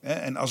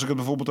En als ik het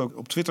bijvoorbeeld ook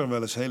op Twitter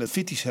wel eens hele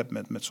fitties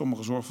heb met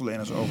sommige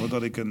zorgverleners over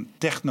dat ik een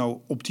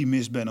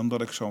techno-optimist ben,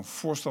 omdat ik zo'n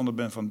voorstander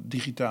ben van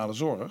digitale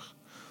zorg,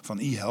 van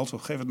e-health,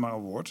 geef het maar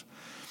een woord.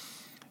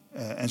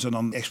 En ze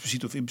dan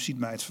expliciet of impliciet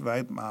mij het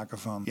verwijt maken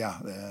van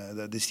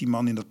dat is die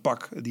man in dat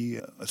pak die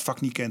het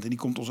vak niet kent en die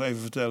komt ons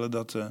even vertellen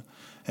dat,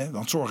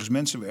 want zorg is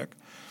mensenwerk.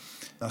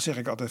 Dan zeg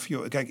ik altijd,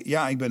 kijk,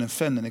 ja, ik ben een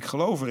fan en ik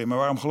geloof erin. Maar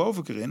waarom geloof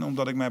ik erin?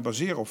 Omdat ik mij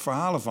baseer op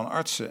verhalen van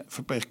artsen,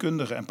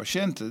 verpleegkundigen en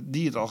patiënten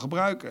die het al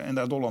gebruiken en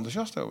daar dol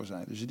enthousiast over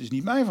zijn. Dus het is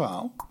niet mijn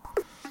verhaal.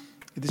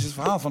 Het is het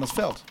verhaal van het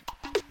veld.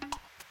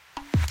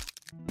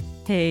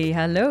 Hey,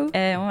 hallo.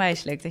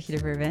 Onwijs leuk dat je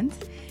er weer bent.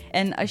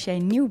 En als jij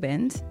nieuw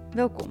bent,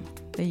 welkom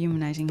bij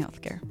Humanizing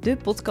Healthcare. De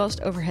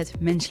podcast over het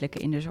menselijke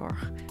in de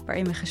zorg.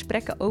 Waarin we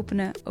gesprekken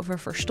openen over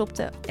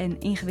verstopte en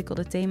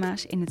ingewikkelde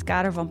thema's in het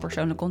kader van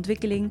persoonlijke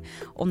ontwikkeling,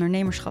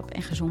 ondernemerschap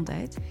en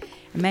gezondheid.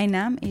 En mijn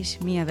naam is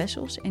Mia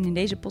Wessels en in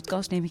deze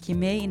podcast neem ik je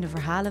mee in de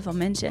verhalen van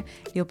mensen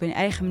die op hun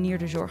eigen manier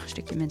de zorg een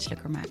stukje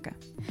menselijker maken.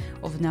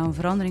 Of het nou een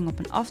verandering op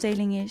een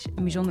afdeling is,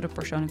 een bijzondere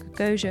persoonlijke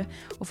keuze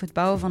of het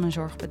bouwen van een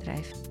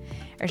zorgbedrijf.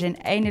 Er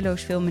zijn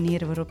eindeloos veel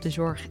manieren waarop de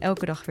zorg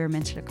elke dag weer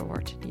menselijker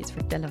wordt, die het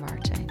vertellen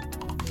waard zijn.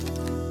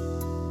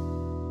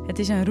 Het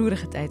is een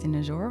roerige tijd in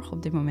de zorg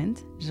op dit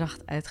moment,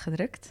 zacht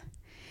uitgedrukt.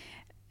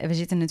 We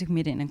zitten natuurlijk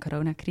midden in een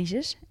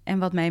coronacrisis. En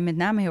wat mij met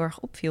name heel erg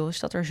opviel is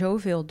dat er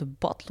zoveel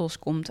debat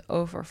loskomt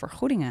over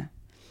vergoedingen.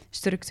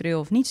 Structureel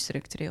of niet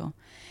structureel.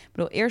 Ik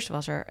bedoel, eerst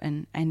was er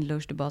een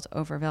eindeloos debat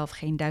over wel of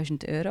geen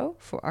 €1000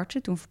 voor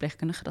artsen toen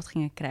verpleegkundigen dat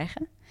gingen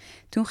krijgen.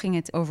 Toen ging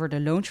het over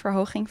de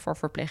loonsverhoging voor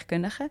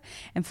verpleegkundigen.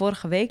 En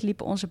vorige week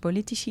liepen onze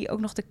politici ook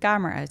nog de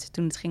Kamer uit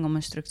toen het ging om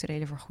een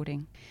structurele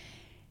vergoeding.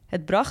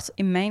 Het bracht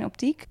in mijn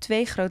optiek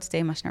 2 grote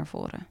thema's naar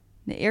voren.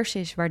 De eerste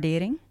is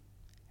waardering.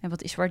 En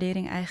wat is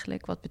waardering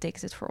eigenlijk? Wat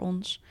betekent het voor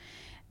ons?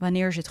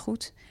 Wanneer is het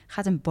goed?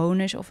 Gaat een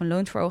bonus of een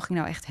loonsverhoging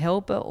nou echt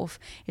helpen? Of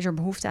is er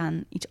behoefte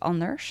aan iets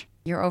anders?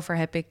 Hierover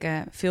heb ik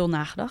veel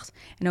nagedacht.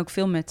 En ook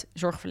veel met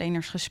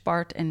zorgverleners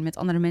gespart en met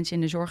andere mensen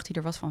in de zorg die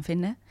er wat van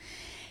vinden.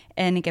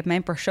 En ik heb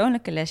mijn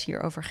persoonlijke les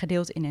hierover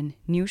gedeeld in een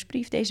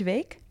nieuwsbrief deze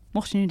week.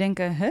 Mocht je nu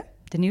denken,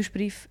 de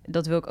nieuwsbrief,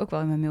 dat wil ik ook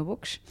wel in mijn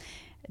mailbox.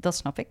 Dat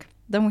snap ik.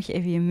 Dan moet je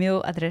even je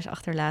mailadres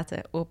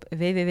achterlaten op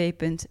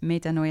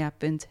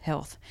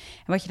www.metanoia.health.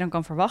 En wat je dan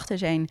kan verwachten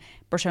zijn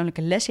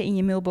persoonlijke lessen in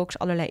je mailbox,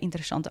 allerlei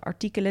interessante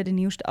artikelen, de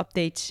nieuwste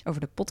updates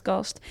over de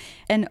podcast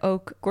en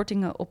ook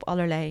kortingen op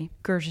allerlei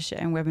cursussen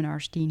en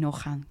webinars die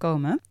nog gaan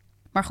komen.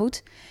 Maar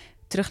goed,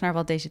 terug naar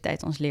wat deze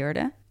tijd ons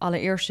leerde.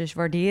 Allereerst dus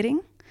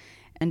waardering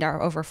en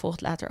daarover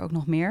volgt later ook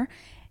nog meer.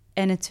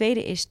 En het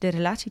tweede is de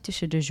relatie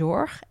tussen de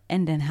zorg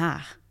en Den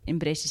Haag, in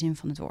breedste zin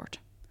van het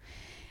woord.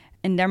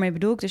 En daarmee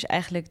bedoel ik dus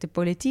eigenlijk de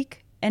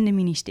politiek en de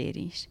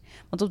ministeries.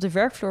 Want op de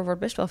werkvloer wordt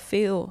best wel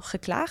veel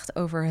geklaagd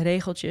over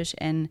regeltjes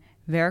en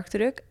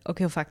werkdruk. Ook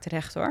heel vaak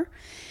terecht hoor.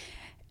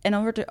 En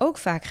dan wordt er ook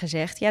vaak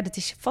gezegd, ja, dat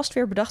is vast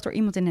weer bedacht door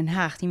iemand in Den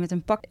Haag die met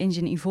een pak in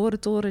zijn ivoren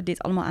toren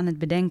dit allemaal aan het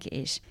bedenken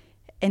is.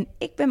 En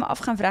ik ben me af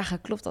gaan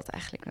vragen, klopt dat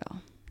eigenlijk wel?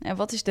 En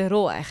wat is de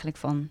rol eigenlijk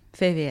van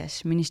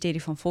VWS,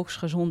 Ministerie van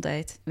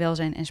Volksgezondheid,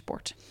 Welzijn en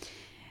Sport?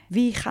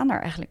 Wie gaan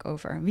daar eigenlijk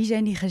over? Wie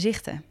zijn die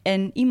gezichten?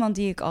 En iemand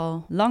die ik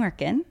al langer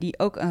ken, die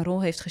ook een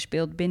rol heeft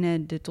gespeeld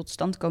binnen de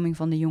totstandkoming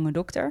van de jonge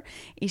dokter,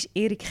 is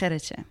Erik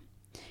Gerritsen.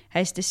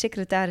 Hij is de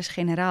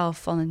secretaris-generaal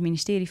van het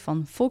ministerie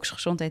van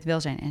Volksgezondheid,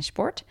 Welzijn en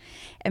Sport.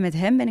 En met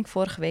hem ben ik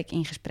vorige week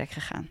in gesprek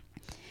gegaan.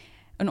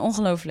 Een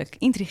ongelooflijk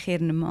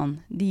intrigerende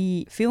man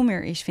die veel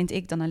meer is, vind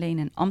ik, dan alleen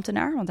een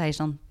ambtenaar. Want hij is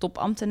dan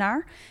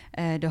topambtenaar,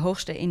 de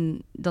hoogste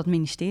in dat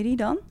ministerie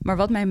dan. Maar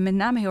wat mij met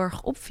name heel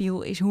erg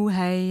opviel is hoe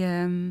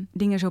hij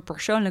dingen zo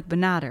persoonlijk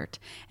benadert.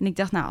 En ik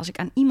dacht, nou, als ik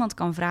aan iemand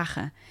kan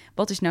vragen,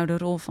 wat is nou de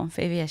rol van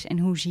VWS en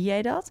hoe zie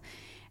jij dat?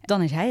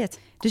 Dan is hij het.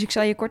 Dus ik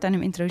zal je kort aan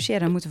hem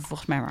introduceren. Dan moeten we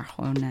volgens mij maar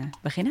gewoon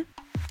beginnen.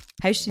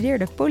 Hij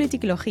studeerde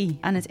politicologie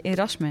aan het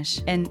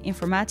Erasmus en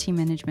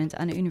informatiemanagement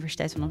aan de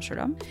Universiteit van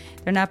Amsterdam.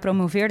 Daarna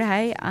promoveerde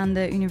hij aan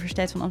de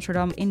Universiteit van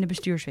Amsterdam in de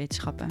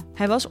bestuurswetenschappen.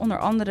 Hij was onder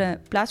andere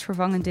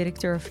plaatsvervangend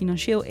directeur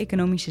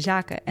Financieel-Economische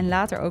Zaken en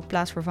later ook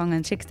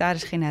plaatsvervangend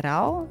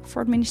secretaris-generaal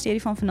voor het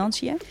ministerie van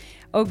Financiën.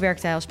 Ook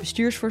werkte hij als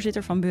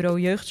bestuursvoorzitter van Bureau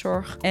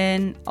Jeugdzorg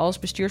en als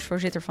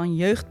bestuursvoorzitter van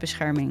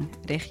Jeugdbescherming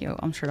regio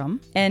Amsterdam.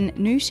 En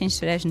nu, sinds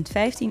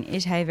 2015,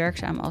 is hij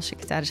werkzaam als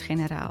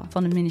secretaris-generaal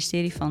van het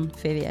ministerie van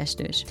VWS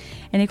dus.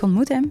 En ik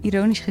ontmoet hem,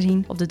 ironisch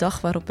gezien, op de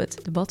dag waarop het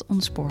debat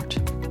ontspoort.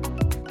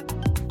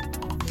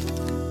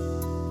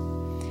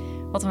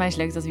 Wat onwijs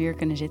leuk dat we hier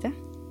kunnen zitten.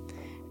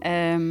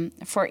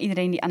 Voor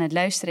iedereen die aan het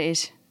luisteren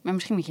is, maar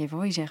misschien moet je even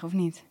hoi zeggen, of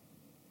niet?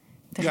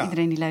 Tegen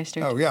iedereen die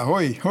luistert. Oh ja,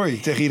 hoi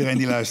tegen iedereen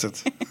die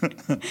luistert.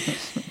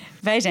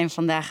 Wij zijn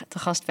vandaag te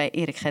gast bij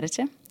Erik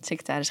Gerritsen,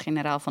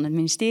 secretaris-generaal van het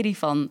ministerie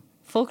van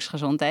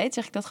Volksgezondheid.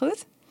 Zeg ik dat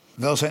goed?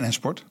 Welzijn en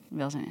Sport.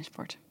 Welzijn en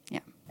Sport, ja.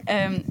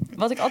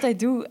 Wat ik altijd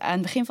doe aan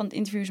het begin van het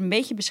interview is een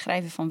beetje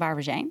beschrijven van waar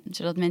we zijn.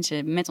 Zodat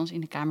mensen met ons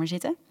in de kamer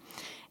zitten.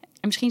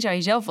 En misschien zou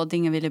je zelf wat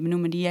dingen willen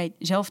benoemen die jij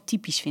zelf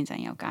typisch vindt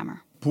aan jouw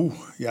kamer.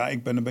 Ja,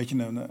 ik ben een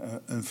beetje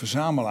een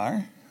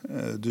verzamelaar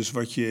Dus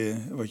wat je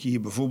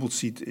hier bijvoorbeeld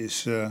ziet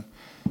is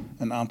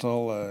een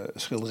aantal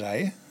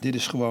schilderijen. Dit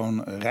is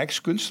gewoon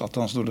rijkskunst,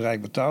 althans door de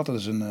Rijk betaald. Dat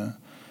is een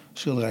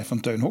schilderij van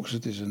Teun Hoks.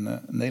 Het is een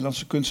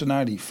Nederlandse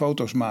kunstenaar die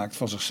foto's maakt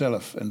van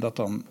zichzelf en dat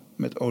dan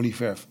met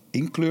olieverf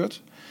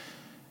inkleurt.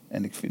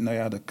 En ik vind,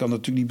 dat kan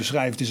natuurlijk niet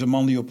beschrijven. Het is een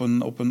man die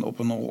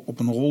op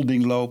een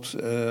rolding loopt,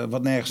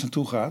 wat nergens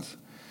naartoe gaat.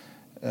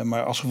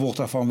 Maar als gevolg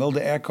daarvan wel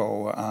de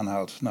airco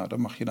aanhoudt. Nou, daar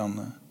mag je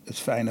dan het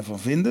fijne van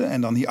vinden.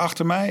 En dan hier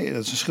achter mij,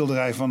 dat is een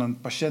schilderij van een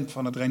patiënt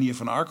van het Reinier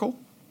van Arkel.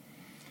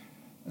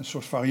 Een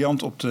soort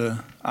variant op de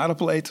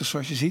aardappeleters,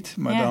 zoals je ziet.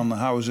 Maar dan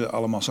houden ze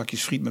allemaal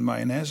zakjes friet met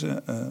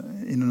mayonaise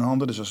in hun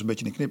handen. Dus dat is een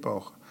beetje een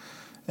knipoog.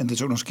 En dit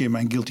is ook nog eens een keer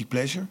mijn guilty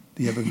pleasure.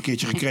 Die heb ik een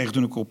keertje gekregen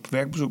toen ik op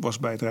werkbezoek was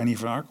bij het Reinier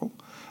van Arkel.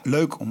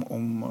 Leuk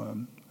om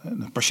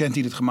een patiënt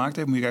die dit gemaakt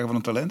heeft, moet je kijken van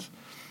een talent.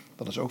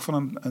 Dat is ook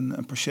van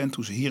een patiënt.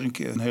 Toen ze hier een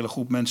keer een hele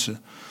groep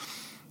mensen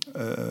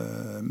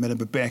met een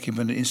beperking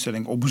van de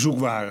instelling op bezoek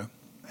waren.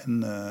 En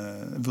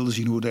wilden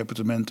zien hoe het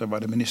departement waar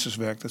de ministers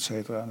werkt, et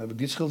cetera. Dan heb ik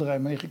dit schilderij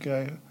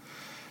meegekregen.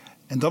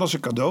 En dat is een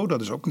cadeau,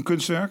 dat is ook een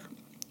kunstwerk.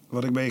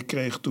 Wat ik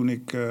meekreeg toen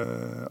ik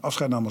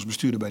afscheid nam als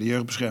bestuurder bij de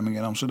jeugdbescherming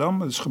in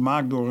Amsterdam. Het is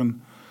gemaakt door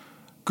een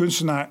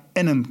kunstenaar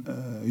en een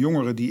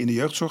jongere die in de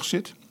jeugdzorg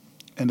zit.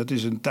 En dat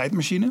is een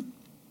tijdmachine.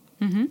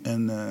 Mm-hmm.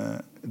 En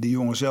die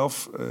jongen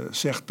zelf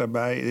zegt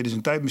daarbij, dit is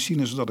een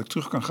tijdmachine zodat ik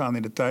terug kan gaan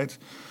in de tijd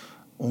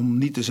om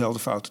niet dezelfde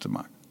fouten te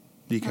maken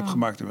die ik heb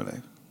gemaakt in mijn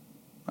leven.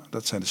 Nou,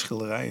 dat zijn de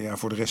schilderijen. Ja,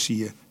 voor de rest zie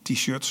je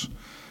t-shirts.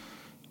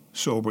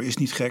 Sober is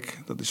niet gek.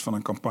 Dat is van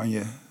een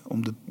campagne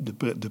om de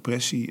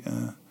depressie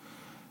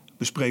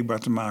bespreekbaar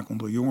te maken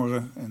onder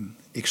jongeren. En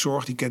Ik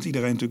Zorg, die kent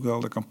iedereen natuurlijk wel,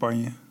 de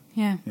campagne.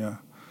 Ja.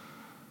 Ja.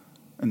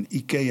 Een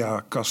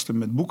IKEA-kasten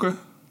met boeken.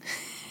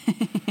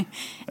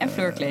 En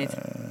vloerkleed.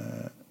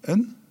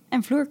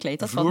 En vloerkleed,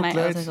 dat valt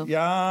mij altijd op.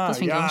 Ja, dat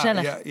vind ik wel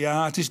gezellig.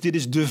 Ja, dit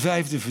is de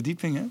 5e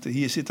verdieping. Hè.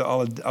 Hier zitten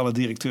alle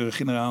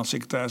directeuren-generaal,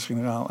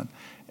 secretaris-generaal. En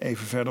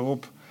even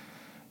verderop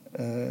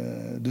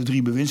de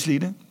 3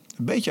 bewindslieden.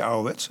 Een beetje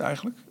ouderwets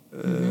eigenlijk.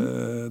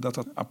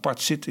 Dat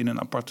apart zit in een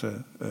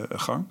aparte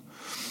gang.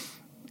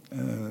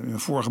 In mijn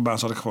vorige baan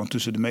zat ik gewoon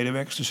tussen de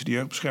medewerkers, tussen de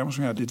jeugdbeschermers.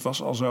 Maar ja, dit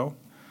was al zo.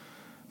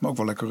 Maar ook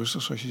wel lekker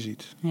rustig, zoals je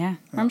ziet. Ja,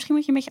 maar misschien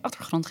moet je een beetje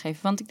achtergrond geven.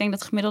 Want ik denk dat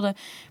de gemiddelde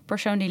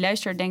persoon die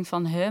luistert denkt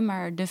van...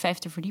 maar de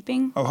 5e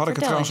verdieping... Oh, had ik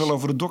het trouwens al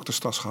over de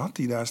dokterstas gehad,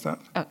 die daar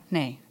staat? Oh,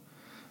 nee.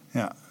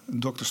 Ja, een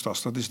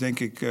dokterstas. Dat is denk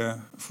ik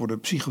voor de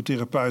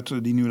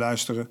psychotherapeuten die nu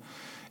luisteren...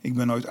 Ik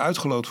ben nooit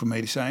uitgeloot voor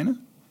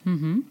medicijnen.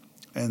 Mm-hmm.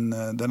 En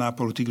daarna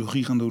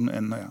politicologie gaan doen.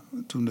 En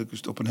toen ben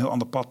ik op een heel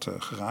ander pad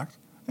geraakt.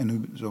 En nu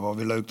is het wel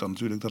weer leuk dan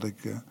natuurlijk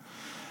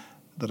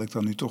dat ik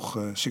dan nu toch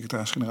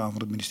secretaris-generaal van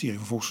het ministerie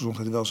van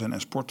Volksgezondheid, Welzijn en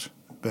Sport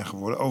ben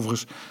geworden.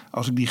 Overigens,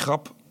 als ik die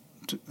grap,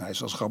 hij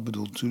is als grap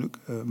bedoeld natuurlijk,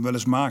 wel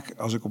eens maak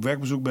als ik op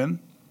werkbezoek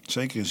ben,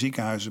 zeker in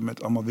ziekenhuizen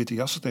met allemaal witte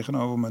jassen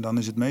tegenover me, dan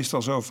is het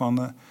meestal zo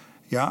van,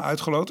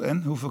 uitgeloot.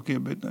 En hoeveel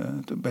keer ben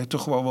je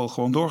toch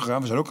gewoon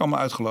doorgegaan? We zijn ook allemaal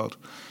uitgeloot.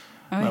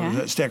 Oh,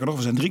 ja? Sterker nog,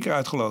 we zijn 3 keer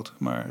uitgeloot.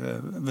 Maar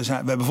we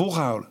hebben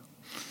volgehouden.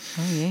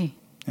 Oh jee.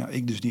 Ja,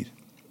 ik dus niet.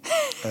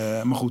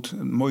 Maar goed,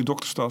 een mooie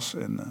dokterstas.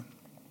 En,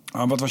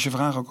 wat was je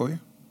vraag ook alweer?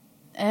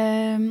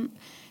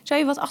 Zou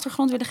je wat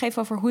achtergrond willen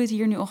geven over hoe het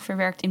hier nu ongeveer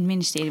werkt in het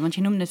ministerie? Want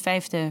je noemde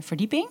de 5e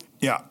verdieping.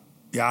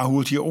 Ja, hoe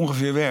het hier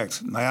ongeveer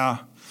werkt. Nou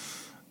ja,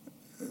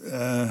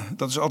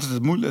 dat is altijd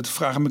het moeilijke. Het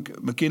vragen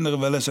mijn kinderen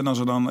wel eens. En als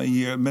er dan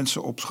hier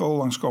mensen op school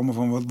langskomen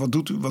van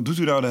wat doet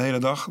u nou de hele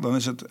dag? Dan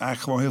is het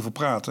eigenlijk gewoon heel veel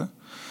praten.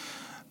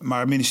 Maar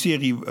het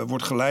ministerie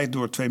wordt geleid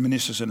door 2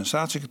 ministers en een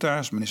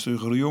staatssecretaris. Minister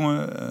Hugo de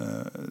Jonge,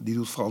 die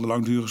doet vooral de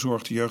langdurige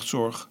zorg, de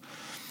jeugdzorg.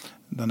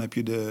 Dan heb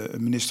je de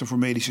minister voor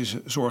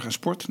Medische Zorg en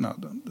Sport. Nou,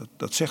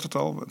 dat zegt het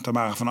al.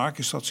 Tamara van Ark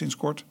is dat sinds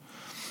kort.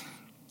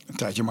 Een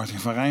tijdje Martin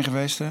van Rijn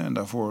geweest. Hè? En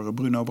daarvoor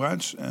Bruno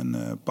Bruins.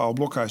 En Paul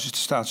Blokhuis is de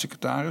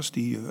staatssecretaris.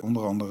 Die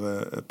onder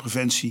andere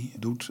preventie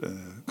doet.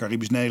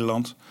 Caribisch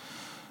Nederland.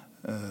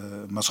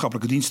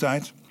 Maatschappelijke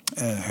diensttijd.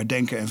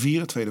 Herdenken en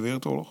vieren. Tweede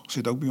Wereldoorlog.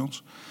 Zit ook bij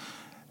ons.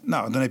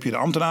 Nou, dan heb je de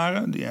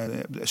ambtenaren.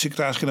 De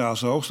secretaris-generaal is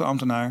de hoogste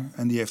ambtenaar.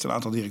 En die heeft een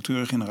aantal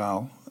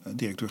directeuren-generaal.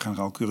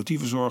 Directeur-generaal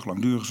curatieve zorg,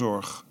 langdurige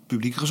zorg,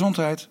 publieke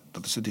gezondheid.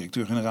 Dat is de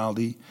directeur-generaal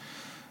die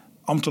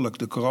ambtelijk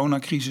de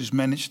coronacrisis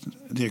managt.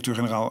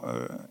 Directeur-generaal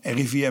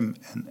RIVM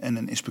en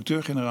een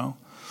inspecteur-generaal.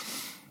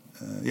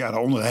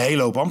 Daaronder een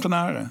hele hoop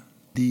ambtenaren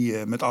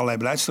die met allerlei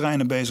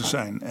beleidsterreinen bezig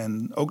zijn.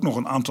 En ook nog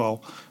een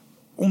aantal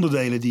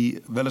onderdelen die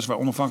weliswaar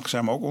onafhankelijk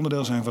zijn, maar ook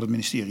onderdeel zijn van het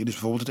ministerie. Dus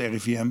bijvoorbeeld het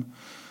RIVM,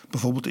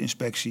 bijvoorbeeld de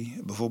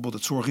inspectie, bijvoorbeeld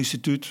het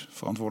Zorginstituut,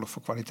 verantwoordelijk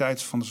voor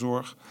kwaliteit van de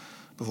zorg.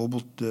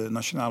 Bijvoorbeeld de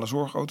Nationale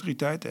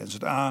Zorgautoriteit, de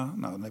NZA.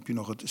 Nou, dan heb je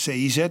nog het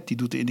CIZ, die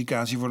doet de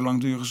indicatie voor de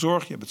langdurige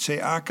zorg. Je hebt het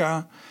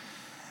CAK,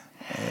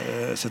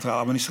 Centraal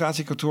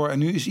Administratiekantoor. En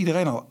nu is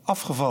iedereen al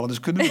afgevallen. Dus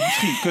kunnen we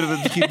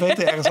het misschien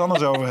beter ergens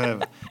anders over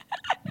hebben.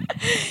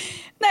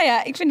 Nou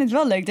ja, ik vind het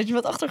wel leuk dat je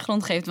wat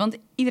achtergrond geeft. Want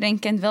iedereen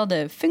kent wel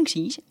de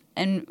functies.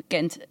 En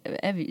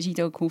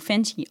ziet ook hoe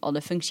fancy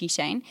alle functies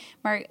zijn.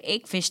 Maar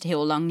ik wist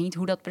heel lang niet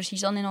hoe dat precies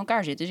dan in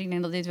elkaar zit. Dus ik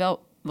denk dat dit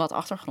wel wat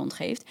achtergrond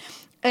geeft.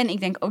 En ik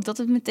denk ook dat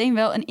het meteen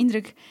wel een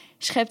indruk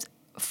schept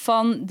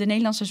van de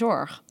Nederlandse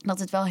zorg. Dat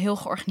het wel heel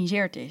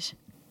georganiseerd is.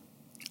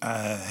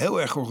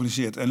 Heel erg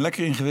georganiseerd en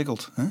lekker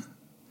ingewikkeld. Hè?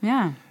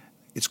 Ja.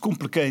 It's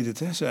complicated,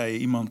 hè, zei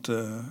iemand,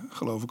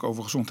 geloof ik,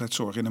 over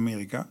gezondheidszorg in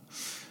Amerika.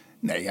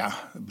 Nee,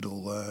 ja, ik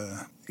bedoel,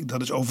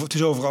 het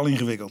is overal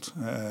ingewikkeld.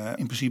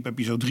 In principe heb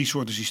je zo 3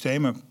 soorten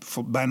systemen.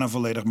 Bijna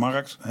volledig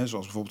markt, hè,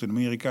 zoals bijvoorbeeld in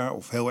Amerika.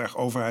 Of heel erg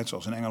overheid,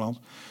 zoals in Engeland.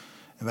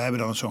 En wij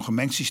hebben dan zo'n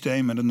gemengd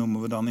systeem. En dat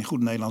noemen we dan in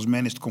goed Nederlands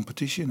managed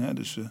competition. Hè,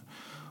 dus,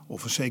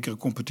 of een zekere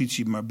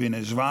competitie, maar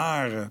binnen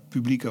zware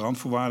publieke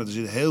randvoorwaarden. Er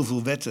zitten heel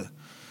veel wetten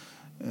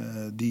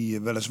die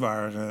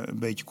weliswaar een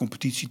beetje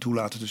competitie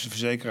toelaten tussen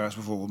verzekeraars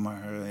bijvoorbeeld.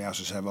 Maar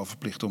ze zijn wel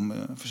verplicht om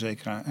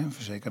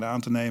verzekerden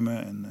aan te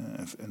nemen.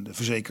 En de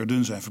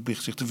verzekerden zijn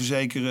verplicht zich te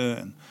verzekeren.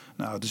 En,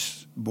 het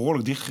is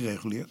behoorlijk dicht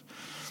gereguleerd.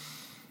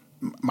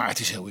 Maar het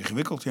is heel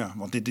ingewikkeld, ja.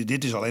 Want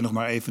dit is alleen nog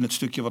maar even het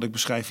stukje wat ik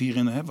beschrijf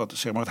hierin. Wat,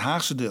 zeg maar het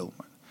Haagse deel.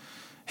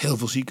 Heel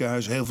veel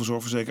ziekenhuizen, heel veel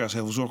zorgverzekeraars,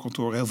 heel veel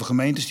zorgkantoren. Heel veel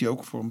gemeentes die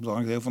ook voor een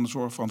belangrijk deel van de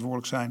zorg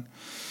verantwoordelijk zijn.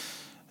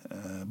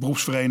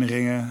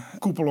 Beroepsverenigingen,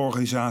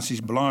 koepelorganisaties,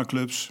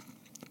 belangenclubs,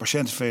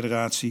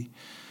 patiëntenfederatie.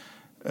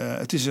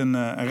 Het is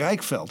een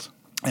rijk veld.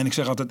 En ik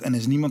zeg altijd, en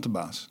is niemand de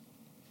baas.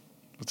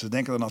 Want ze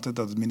denken dan altijd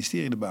dat het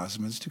ministerie de baas is,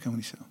 maar dat is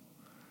natuurlijk helemaal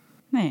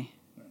niet zo.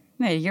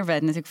 Nee, hier hebben we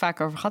het natuurlijk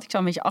vaak over gehad. Ik zal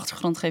een beetje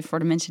achtergrond geven voor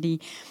de mensen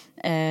die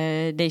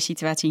deze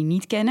situatie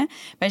niet kennen.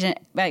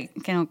 Wij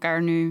kennen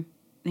elkaar nu,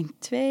 denk ik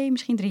 2,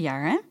 misschien 3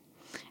 jaar, hè?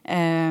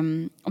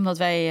 Omdat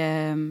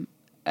wij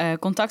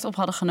contact op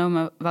hadden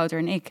genomen, Wouter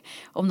en ik,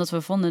 omdat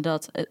we vonden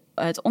dat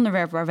het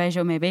onderwerp waar wij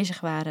zo mee bezig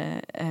waren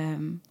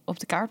op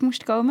de kaart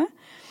moest komen.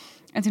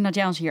 En toen had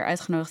jij ons hier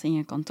uitgenodigd in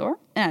je kantoor.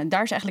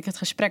 Daar is eigenlijk het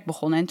gesprek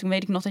begonnen. En toen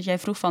weet ik nog dat jij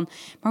vroeg van,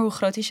 maar hoe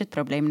groot is het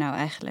probleem nou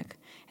eigenlijk?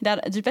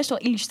 Het is best wel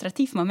een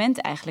illustratief moment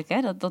eigenlijk,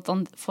 hè? Dat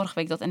dan vorige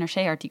week dat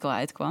NRC-artikel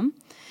uitkwam.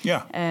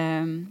 Ja,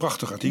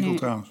 prachtig artikel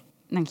trouwens.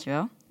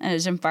 Dankjewel.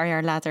 Dus een paar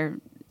jaar later,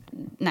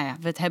 we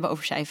het hebben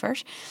over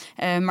cijfers.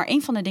 Maar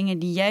een van de dingen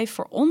die jij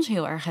voor ons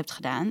heel erg hebt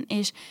gedaan,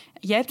 is,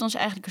 jij hebt ons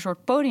eigenlijk een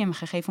soort podium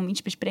gegeven om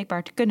iets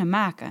bespreekbaar te kunnen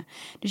maken.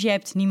 Dus jij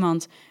hebt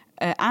niemand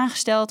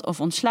aangesteld of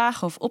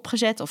ontslagen of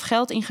opgezet of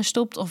geld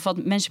ingestopt of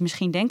wat mensen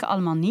misschien denken,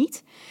 allemaal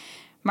niet.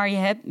 Maar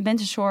je bent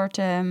een soort,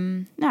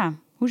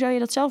 hoe zou je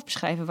dat zelf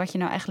beschrijven? Wat je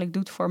nou eigenlijk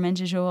doet voor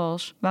mensen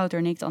zoals Wouter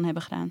en ik dan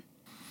hebben gedaan?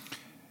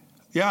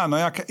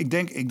 Ja,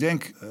 ik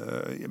denk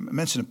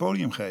mensen een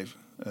podium geven.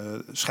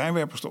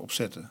 Schijnwerpers erop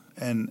zetten.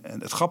 En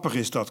het grappige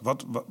is dat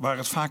waar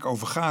het vaak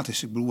over gaat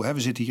is, ik bedoel, we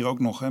zitten hier ook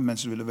nog,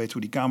 mensen willen weten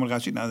hoe die kamer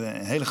eruit ziet.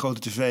 Een hele grote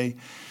tv,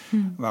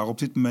 waar op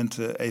dit moment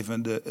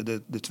even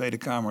de Tweede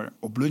Kamer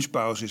op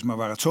lunchpauze is, maar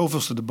waar het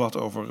zoveelste debat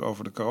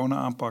over de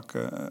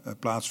corona-aanpak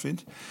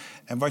plaatsvindt.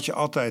 En wat je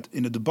altijd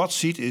in het debat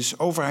ziet is,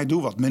 overheid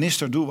doe wat,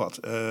 minister doe wat.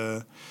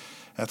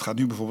 Het gaat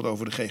nu bijvoorbeeld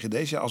over de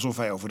GGD's, ja, alsof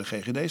wij over de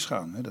GGD's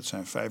gaan. Dat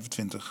zijn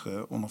 25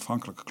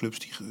 onafhankelijke clubs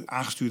die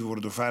aangestuurd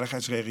worden door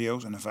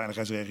veiligheidsregio's. En een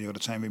veiligheidsregio,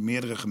 dat zijn weer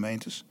meerdere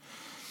gemeentes.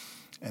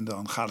 En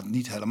dan gaat het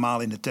niet helemaal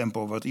in het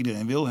tempo wat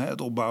iedereen wil.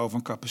 Het opbouwen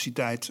van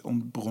capaciteit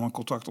om bron- en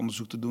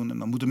contactonderzoek te doen. En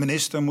dan moet de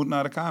minister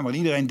naar de Kamer. En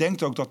iedereen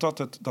denkt ook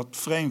dat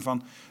frame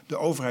van de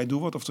overheid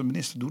doet wat of de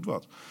minister doet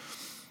wat.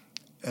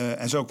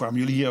 En zo kwamen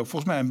jullie hier ook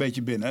volgens mij een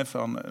beetje binnen.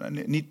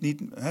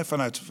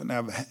 Vanuit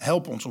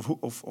help ons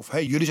of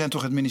hey, jullie zijn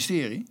toch het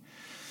ministerie.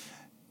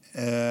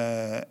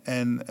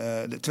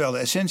 Terwijl de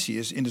essentie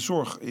is, in de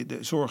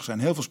zorg zijn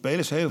heel veel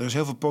spelers. Er is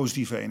heel veel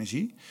positieve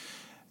energie.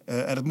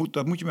 En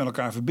dat moet je met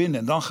elkaar verbinden.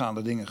 En dan gaan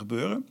er dingen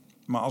gebeuren.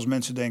 Maar als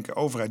mensen denken,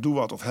 overheid doe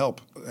wat of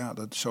help. Ja,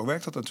 zo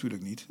werkt dat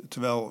natuurlijk niet.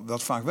 Terwijl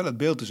dat vaak wel het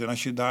beeld is. En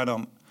als je daar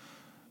dan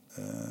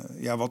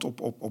wat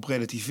op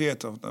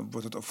relativeert, dan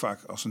wordt het ook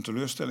vaak als een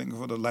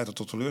teleurstelling. Dat leidt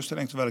tot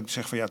teleurstelling. Terwijl ik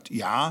zeg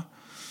van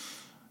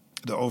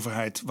de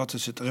overheid, wat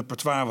is het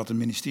repertoire wat een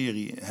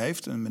ministerie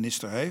heeft, een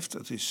minister heeft?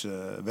 Dat is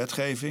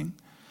wetgeving,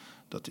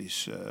 dat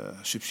is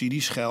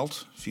subsidies,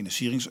 geld,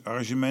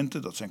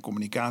 financieringsarrangementen, dat zijn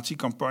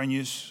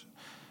communicatiecampagnes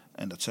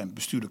en dat zijn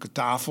bestuurlijke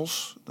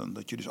tafels.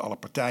 Dat je dus alle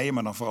partijen,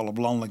 maar dan vooral op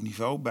landelijk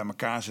niveau, bij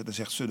elkaar zet en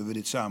zegt, zullen we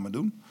dit samen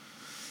doen?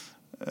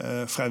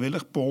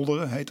 Vrijwillig,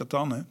 polderen heet dat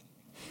dan, hè?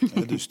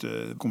 Dus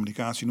de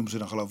communicatie noemen ze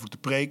dan geloof ik de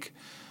preek.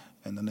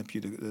 En dan heb je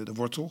de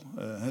wortel,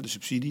 de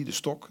subsidie, de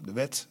stok, de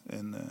wet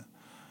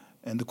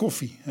en de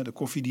koffie. De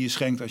koffie die je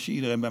schenkt als je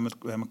iedereen bij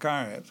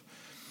elkaar hebt.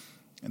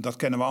 En dat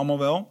kennen we allemaal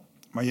wel.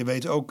 Maar je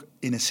weet ook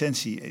in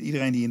essentie,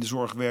 iedereen die in de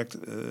zorg werkt,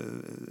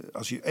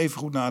 als je even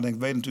goed nadenkt,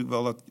 weet natuurlijk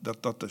wel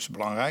dat is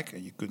belangrijk.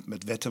 En je kunt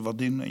met wetten wat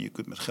doen en je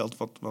kunt met geld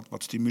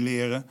wat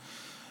stimuleren.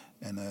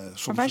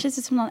 Maar waar zit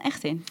het hem dan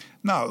echt in?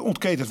 Nou,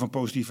 ontketen van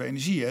positieve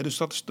energie. Hè. Dus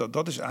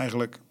dat is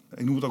eigenlijk,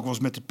 ik noem het ook wel eens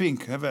met de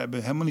pink. Hè. We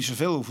hebben helemaal niet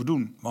zoveel hoeven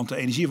doen. Want de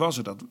energie was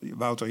er.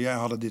 Wouter, jij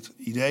hadden dit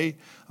idee,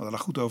 hadden daar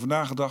goed over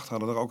nagedacht,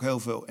 hadden er ook heel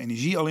veel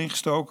energie al in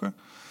gestoken.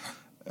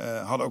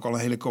 Hadden ook al een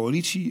hele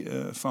coalitie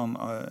van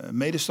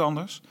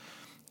medestanders.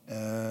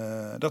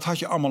 Dat had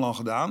je allemaal al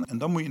gedaan. En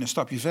dan moet je een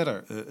stapje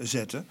verder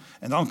zetten.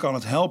 En dan kan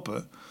het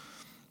helpen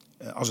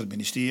Als het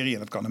ministerie, en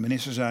dat kan een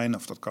minister zijn,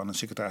 of dat kan een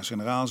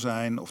secretaris-generaal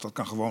zijn, of dat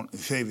kan gewoon een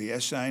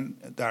VWS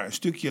zijn, daar een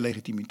stukje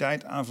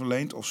legitimiteit aan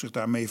verleent of zich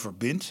daarmee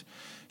verbindt,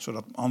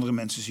 zodat andere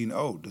mensen zien,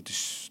 dat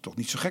is toch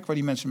niet zo gek waar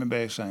die mensen mee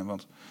bezig zijn.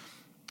 Want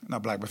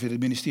blijkbaar vindt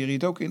het ministerie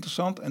het ook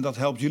interessant en dat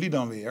helpt jullie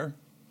dan weer,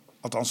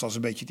 althans dat is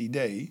een beetje het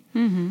idee,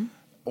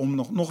 om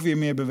nog weer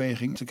meer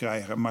beweging te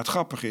krijgen. Maar het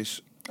grappige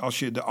is, als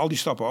je al die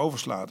stappen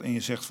overslaat en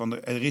je zegt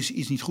van er is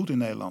iets niet goed in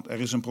Nederland, er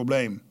is een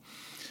probleem.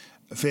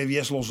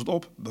 VWS lost het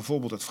op,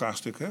 bijvoorbeeld het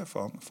vraagstuk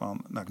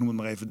van ik noem het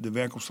maar even, de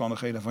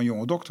werkomstandigheden van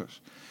jonge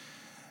dokters.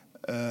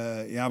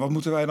 Wat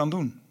moeten wij dan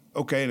doen?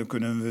 Oké, dan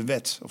kunnen we een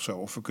wet of zo.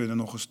 Of we kunnen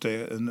nog eens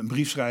een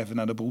brief schrijven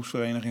naar de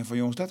beroepsvereniging van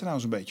jongens, let er nou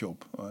eens een beetje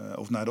op.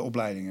 Of naar de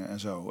opleidingen en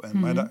zo.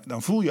 Maar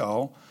dan voel je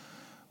al,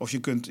 of je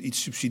kunt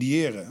iets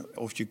subsidiëren.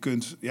 Of je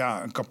kunt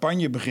een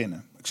campagne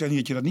beginnen. Ik zeg niet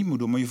dat je dat niet moet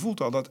doen, maar je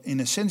voelt al dat in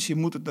essentie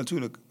moet het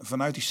natuurlijk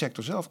vanuit die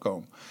sector zelf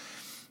komen.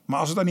 Maar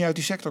als het dan niet uit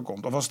die sector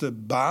komt, of als de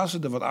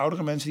bazen, de wat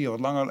oudere mensen die al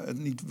wat langer het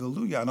niet willen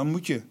doen,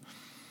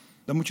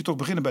 dan moet je toch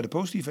beginnen bij de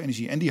positieve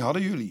energie. En die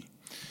hadden jullie.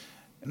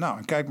 Nou,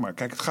 en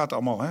kijk, het gaat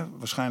allemaal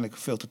waarschijnlijk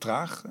veel te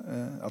traag.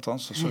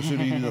 Althans, zo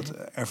zullen jullie dat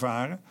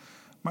ervaren.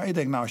 Maar ik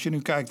denk, als je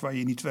nu kijkt waar je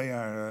in die 2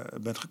 jaar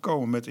bent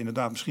gekomen met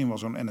inderdaad misschien wel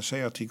zo'n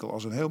NRC-artikel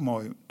als een heel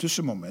mooi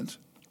tussenmoment,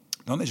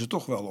 dan is het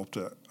toch wel op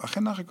de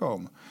agenda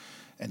gekomen.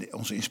 En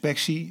onze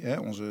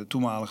inspectie, onze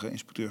toenmalige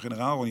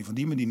inspecteur-generaal, Ronnie van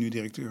Diemen, die nu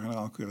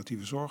directeur-generaal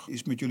curatieve zorg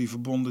is met jullie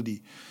verbonden.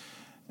 Die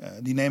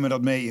nemen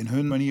dat mee in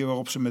hun manier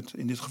waarop ze met,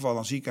 in dit geval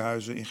aan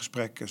ziekenhuizen, in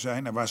gesprek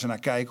zijn. En waar ze naar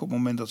kijken op het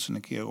moment dat ze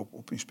een keer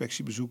op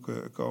inspectiebezoek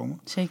komen.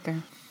 Zeker.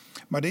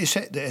 Maar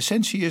de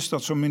essentie is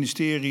dat zo'n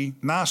ministerie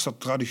naast dat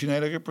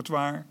traditionele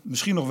repertoire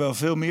misschien nog wel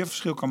veel meer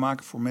verschil kan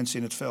maken voor mensen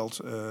in het veld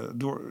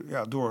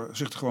door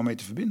zich er gewoon mee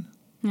te verbinden.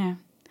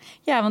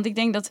 Ja, want ik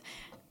denk dat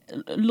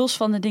los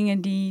van de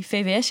dingen die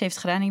VWS heeft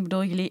gedaan, ik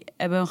bedoel, jullie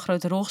hebben een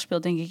grote rol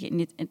gespeeld, denk ik,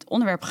 in het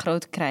onderwerp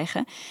groot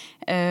krijgen.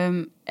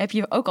 Heb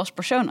je ook als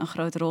persoon een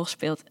grote rol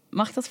gespeeld?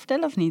 Mag ik dat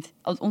vertellen of niet?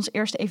 Ons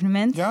eerste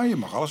evenement. Ja, je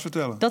mag alles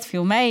vertellen. Dat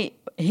viel mij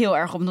heel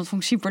erg op, dat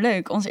vond ik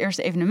superleuk. Ons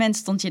eerste evenement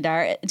stond je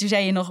daar. Toen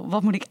zei je nog,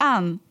 wat moet ik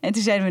aan? En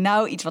toen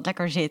zeiden we, iets wat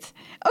lekker zit.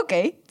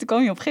 Oké, toen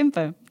kwam je op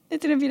Gimpen. En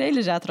toen heb je de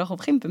hele zaterdag op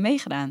Gimpen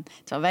meegedaan.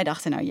 Terwijl wij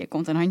dachten, je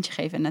komt een handje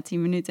geven en na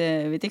 10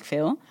 minuten, weet ik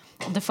veel,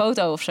 op de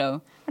foto of zo.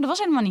 Maar dat was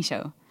helemaal niet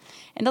zo.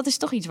 En dat is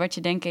toch iets wat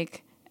je, denk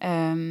ik,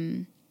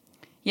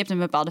 je hebt een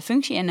bepaalde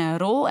functie en een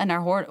rol en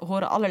daar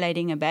horen allerlei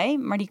dingen bij,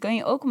 maar die kun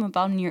je ook op een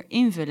bepaalde manier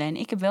invullen. En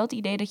ik heb wel het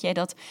idee dat jij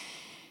dat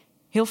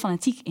heel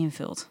fanatiek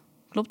invult.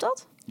 Klopt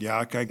dat?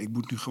 Ja, kijk, ik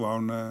moet nu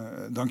gewoon,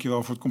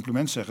 dankjewel voor het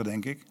compliment zeggen,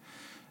 denk ik.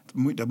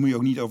 Dat moet je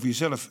ook niet over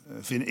jezelf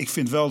vinden. Ik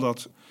vind wel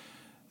dat,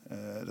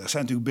 er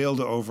zijn natuurlijk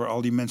beelden over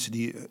al die mensen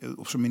die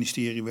op zo'n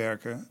ministerie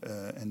werken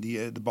en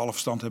die de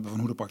ballenverstand hebben van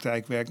hoe de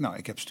praktijk werkt. Nou,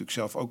 ik heb natuurlijk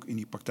zelf ook in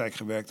die praktijk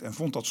gewerkt en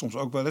vond dat soms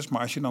ook wel eens.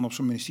 Maar als je dan op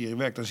zo'n ministerie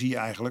werkt, dan zie je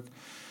eigenlijk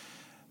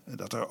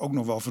dat er ook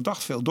nog wel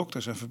verdacht veel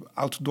dokters en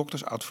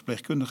oud-dokters,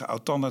 oud-verpleegkundigen,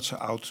 oud-tandartsen,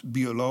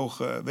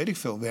 oud-biologen, weet ik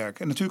veel,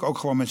 werken. En natuurlijk ook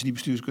gewoon mensen die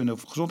bestuurskunde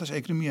of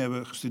gezondheidseconomie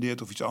hebben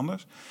gestudeerd of iets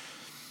anders.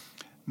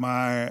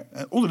 Maar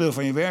een onderdeel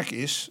van je werk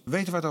is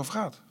weten waar het over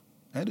gaat.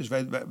 Dus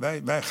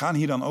wij gaan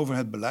hier dan over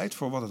het beleid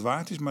voor wat het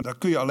waard is. Maar dat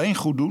kun je alleen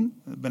goed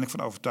doen, daar ben ik van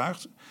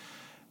overtuigd,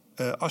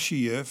 als je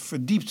je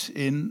verdiept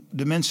in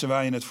de mensen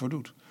waar je het voor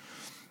doet.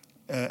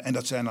 En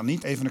dat zijn dan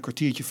niet even een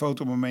kwartiertje,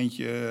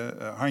 fotomomentje,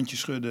 handje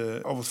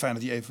schudden. Oh, wat fijn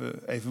dat hij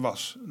even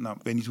was. Nou,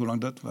 ik weet niet hoe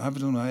lang dat. We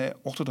hebben toen een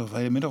ochtend of een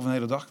hele middag of een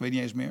hele dag. Ik weet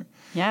niet eens meer.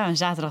 Ja, een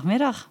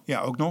zaterdagmiddag.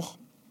 Ja, ook nog.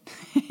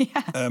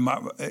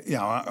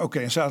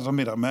 Oké, een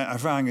zaterdagmiddag. Mijn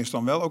ervaring is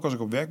dan wel, ook als ik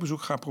op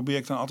werkbezoek ga, probeer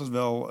ik dan altijd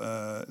wel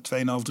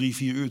 2,5, 3,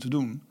 4 uur te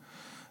doen.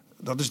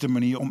 Dat is de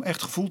manier om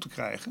echt gevoel te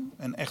krijgen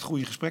en echt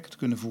goede gesprekken te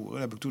kunnen voeren. Dat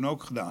heb ik toen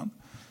ook gedaan.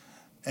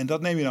 En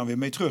dat neem je dan weer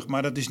mee terug.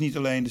 Maar dat is niet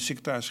alleen de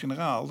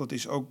secretaris-generaal. Dat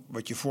is ook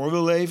wat je voor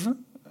wil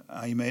leven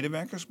aan je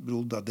medewerkers. Ik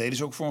bedoel, dat deden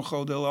ze ook voor een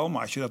groot deel al.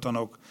 Maar als je dat dan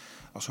ook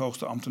als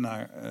hoogste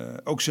ambtenaar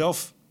ook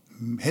zelf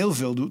heel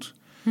veel doet,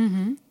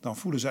 dan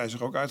voelen zij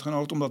zich ook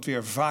uitgenodigd om dat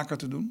weer vaker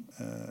te doen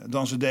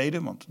dan ze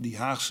deden. Want die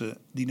Haagse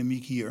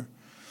dynamiek hier,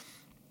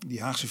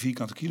 die Haagse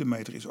vierkante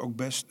kilometer is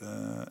ook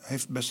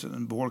heeft best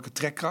een behoorlijke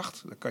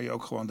trekkracht. Daar kan je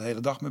ook gewoon de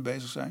hele dag mee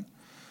bezig zijn.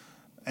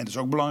 En dat is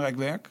ook belangrijk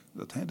werk.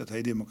 Dat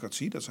heet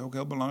democratie, dat is ook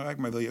heel belangrijk.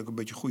 Maar wil je ook een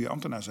beetje goede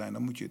ambtenaar zijn,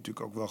 dan moet je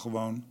natuurlijk ook wel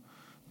gewoon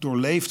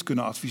doorleefd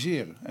kunnen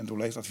adviseren. En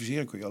doorleefd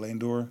adviseren kun je alleen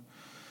door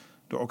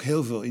ook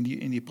heel veel in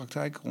die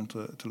praktijk rond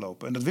te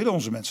lopen. En dat willen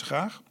onze mensen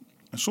graag.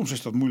 En soms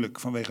is dat moeilijk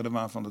vanwege de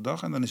waan van de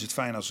dag. En dan is het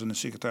fijn als een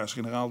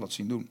secretaris-generaal dat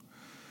zien doen.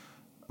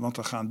 Want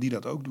dan gaan die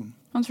dat ook doen.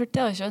 Want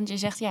vertel eens, want je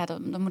zegt,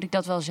 dan moet ik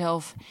dat wel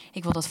zelf,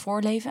 ik wil dat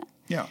voorleven.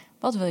 Ja.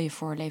 Wat wil je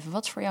voorleven?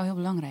 Wat is voor jou heel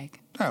belangrijk?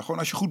 Nou, gewoon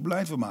als je goed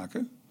beleid wil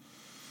maken,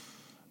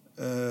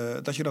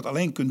 dat je dat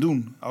alleen kunt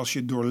doen als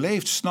je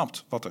doorleefd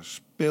snapt wat er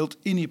speelt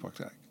in die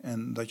praktijk.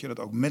 En dat je dat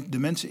ook met de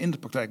mensen in de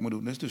praktijk moet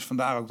doen. Dus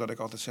vandaar ook dat ik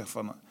altijd zeg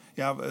van,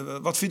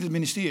 wat vindt het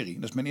ministerie?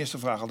 Dat is mijn eerste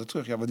vraag altijd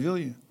terug. Ja, wat wil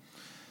je?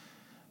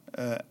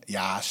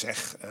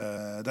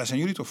 Daar zijn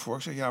jullie toch voor?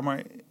 Ik zeg, ja,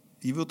 maar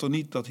je wilt toch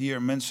niet dat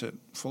hier mensen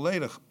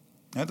volledig,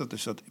 dat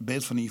is dat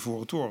beeld van die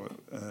Ivoren Toren,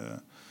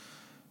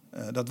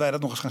 dat wij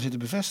dat nog eens gaan zitten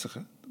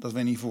bevestigen. Dat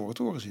wij niet voor het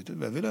toren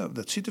zitten.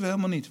 Dat zitten we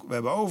helemaal niet. We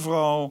hebben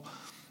overal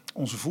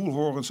onze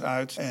voelhorens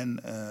uit. En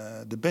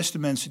de beste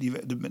mensen,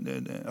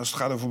 als het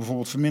gaat over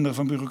bijvoorbeeld verminderen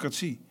van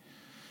bureaucratie.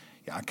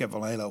 Ja, ik heb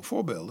wel een hele hoop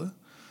voorbeelden.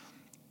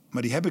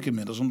 Maar die heb ik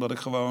inmiddels omdat ik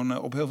gewoon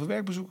op heel veel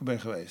werkbezoeken ben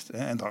geweest.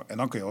 En dan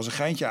kun je wel eens een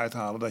geintje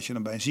uithalen dat je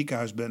dan bij een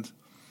ziekenhuis bent.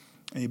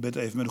 En je bent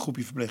even met een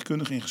groepje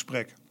verpleegkundigen in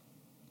gesprek.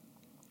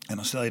 En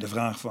dan stel je de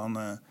vraag van...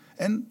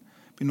 en,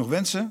 heb je nog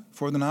wensen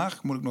voor Den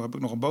Haag? Heb ik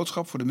nog een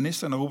boodschap voor de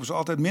minister? En dan roepen ze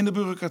altijd minder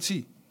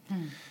bureaucratie.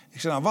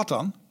 Ik zeg, nou wat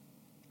dan?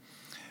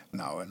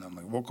 Nou, en dan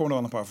komen er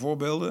wel een paar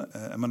voorbeelden.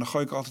 Maar dan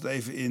gooi ik altijd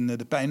even in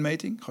de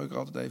pijnmeting.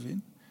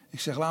 Ik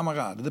zeg, laat maar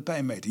raden, de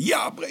pijnmeting.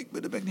 Ja, breek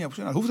me de bek niet op.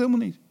 Nou, dat hoeft helemaal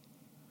niet.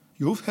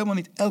 Je hoeft helemaal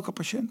niet elke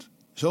patiënt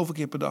zoveel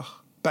keer per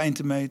dag pijn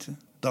te meten.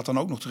 Dat dan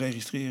ook nog te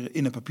registreren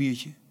in een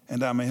papiertje. En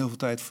daarmee heel veel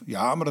tijd...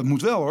 Ja, maar dat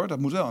moet wel hoor, dat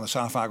moet wel. En er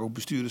staan vaak ook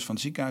bestuurders van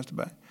het ziekenhuis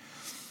erbij.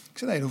 Ik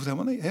zei, nee, dat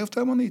hoeft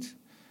helemaal niet.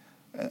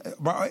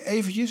 Maar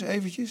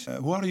eventjes.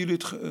 Hoe hadden jullie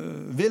het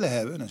willen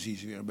hebben? En dan zie je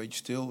ze weer een beetje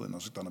stil. En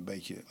als ik dan een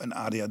beetje een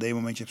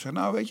ADHD-momentje heb, zeg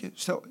nou weet je,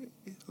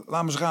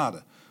 laat me eens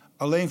raden.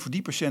 Alleen voor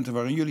die patiënten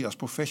waarin jullie als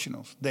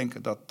professionals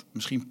denken dat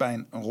misschien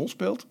pijn een rol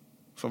speelt.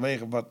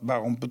 Vanwege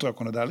waarom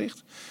betrokkenen daar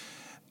ligt.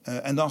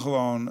 En dan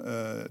gewoon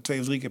 2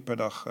 of 3 keer per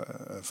dag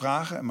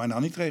vragen, maar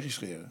nou niet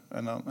registreren.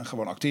 En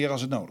gewoon acteren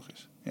als het nodig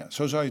is. Ja,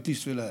 zo zou je het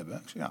liefst willen hebben.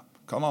 Ik zeg, ja,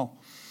 kan al.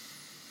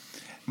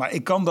 Maar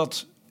ik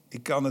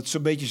kan het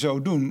zo'n beetje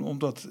zo doen,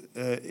 omdat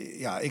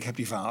ik heb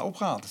die verhalen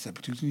opgehaald. Dat heb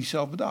ik natuurlijk niet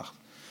zelf bedacht.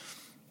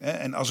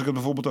 En als ik het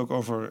bijvoorbeeld ook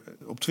over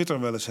op Twitter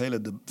wel eens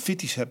de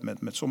fitties heb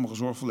met sommige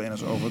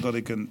zorgverleners over dat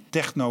ik een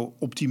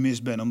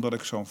techno-optimist ben, omdat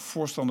ik zo'n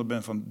voorstander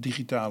ben van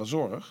digitale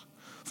zorg,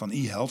 van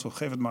e-health, of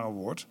geef het maar een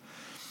woord.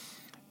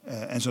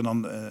 En ze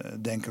dan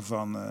denken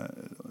van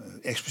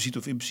expliciet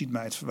of impliciet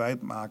mij het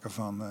verwijt maken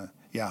van...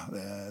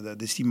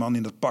 dat is die man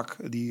in dat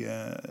pak die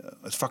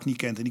het vak niet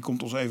kent... en die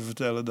komt ons even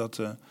vertellen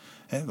dat...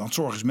 want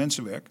zorg is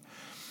mensenwerk.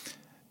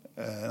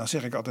 Dan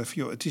zeg ik altijd,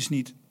 joh, het is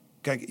niet...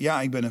 Kijk,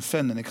 ja, ik ben een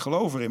fan en ik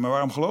geloof erin. Maar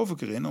waarom geloof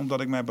ik erin?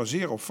 Omdat ik mij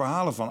baseer op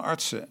verhalen van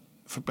artsen,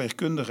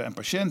 verpleegkundigen en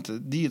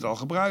patiënten... die het al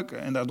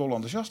gebruiken en daar dol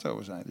enthousiast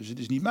over zijn. Dus het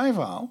is niet mijn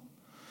verhaal.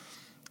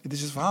 Het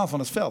is het verhaal van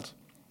het veld.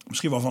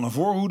 Misschien wel van een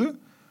voorhoede...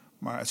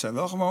 Maar het zijn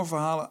wel gewoon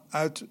verhalen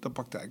uit de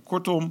praktijk.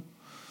 Kortom,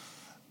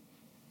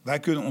 wij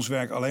kunnen ons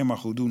werk alleen maar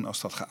goed doen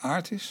als dat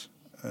geaard is.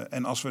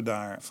 En als we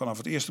daar vanaf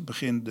het eerste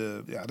begin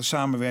de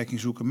samenwerking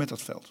zoeken met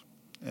dat veld.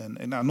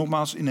 En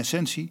nogmaals, in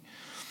essentie,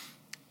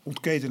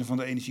 ontketenen van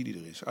de energie die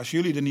er is. Als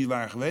jullie er niet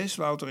waren geweest,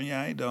 Wouter en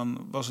jij,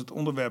 dan was het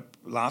onderwerp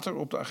later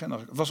op de agenda.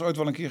 Het was ooit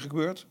wel een keer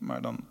gebeurd,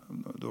 maar dan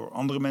door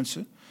andere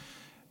mensen.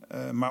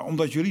 Maar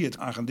omdat jullie het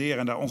agenderen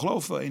en daar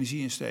ongelooflijk veel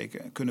energie in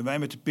steken... kunnen wij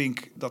met de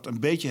Pink dat een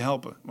beetje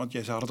helpen. Want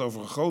jij had het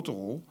over een grote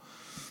rol.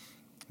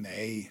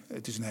 Nee,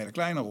 het is een hele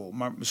kleine rol.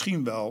 Maar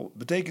misschien wel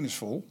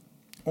betekenisvol.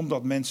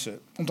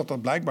 Omdat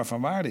dat blijkbaar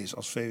van waarde is.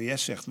 Als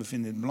VWS zegt, we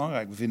vinden het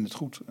belangrijk, we vinden het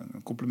goed.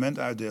 Een compliment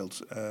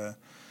uitdeelt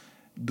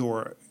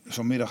door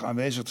zo'n middag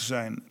aanwezig te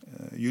zijn...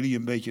 jullie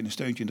een beetje een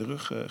steuntje in de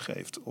rug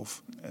geeft.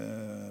 Of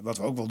wat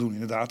we ook wel doen,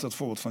 inderdaad, dat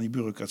voorbeeld van die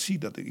bureaucratie.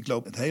 Dat ik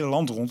loop het hele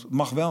land rond. Het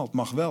mag wel, het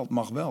mag wel, het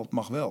mag wel, het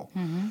mag wel.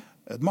 Mm-hmm.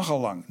 Het mag al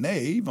lang.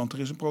 Nee, want er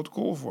is een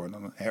protocol voor.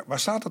 Waar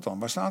staat het dan?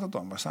 Waar staat het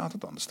dan? Waar staat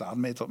het dan? Het staat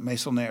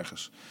meestal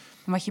nergens.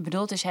 Wat je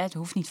bedoelt is, het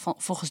hoeft niet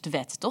volgens de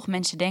wet, toch?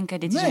 Mensen denken,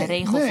 dit is een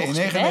regel volgens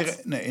de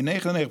wet. Nee,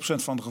 in 99%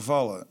 van de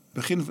gevallen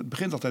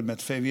begint altijd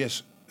met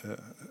VWS,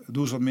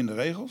 doe eens wat minder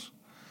regels.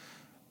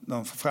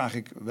 Dan vraag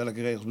ik,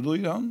 welke regels bedoel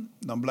je dan?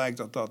 Dan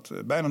blijkt dat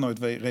bijna nooit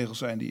regels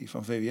zijn die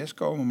van VWS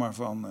komen... maar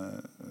van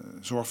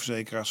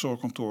zorgverzekeraars,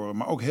 zorgkantoren...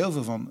 maar ook heel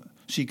veel van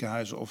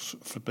ziekenhuizen of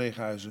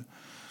verpleeghuizen...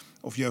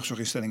 of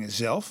jeugdzorginstellingen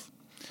zelf.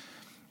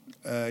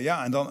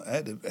 En dan,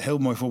 heel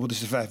mooi voorbeeld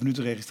is de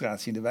 5-minuten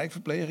registratie in de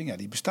wijkverpleging. Ja,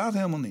 die bestaat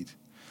helemaal niet.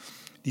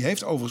 Die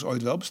heeft overigens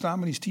ooit wel bestaan,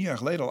 maar die is 10 jaar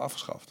geleden al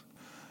afgeschaft.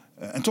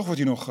 En toch wordt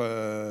die nog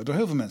door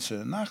heel veel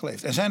mensen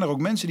nageleefd. En zijn er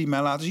ook mensen die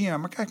mij laten zien... ja,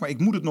 maar kijk maar, ik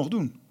moet het nog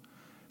doen.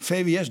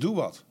 VWS, doe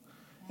wat.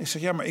 Ik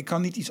zeg, ja, maar ik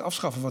kan niet iets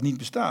afschaffen wat niet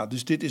bestaat.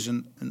 Dus dit is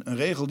een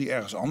regel die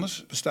ergens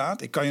anders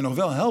bestaat. Ik kan je nog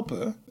wel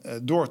helpen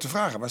door te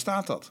vragen, waar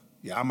staat dat?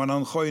 Ja, maar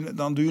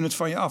dan doe je het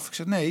van je af. Ik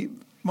zeg, nee,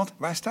 want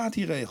waar staat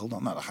die regel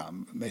dan? Nou, dan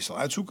gaan we meestal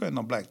uitzoeken en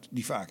dan blijkt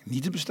die vaak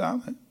niet te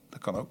bestaan. Hè? Dat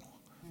kan ook nog.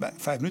 Bij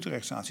 5-minuten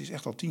registratie is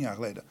echt al 10 jaar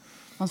geleden.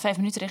 Want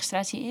 5-minuten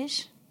registratie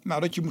is?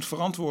 Nou, dat je moet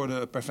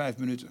verantwoorden per 5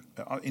 minuten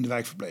in de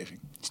wijkverpleging.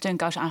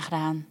 Steunkous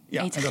aangedaan, ja, eten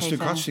en dat is gegeven.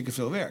 natuurlijk hartstikke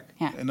veel werk.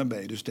 Ja. En dan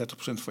ben je dus 30%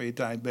 van je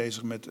tijd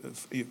bezig met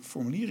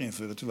formulieren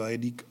invullen... terwijl je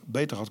die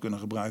beter had kunnen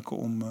gebruiken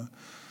om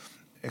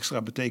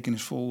extra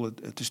betekenisvol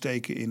te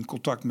steken... in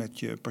contact met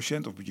je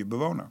patiënt of met je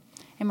bewoner.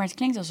 Ja, maar het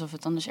klinkt alsof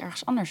het dan dus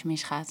ergens anders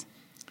misgaat.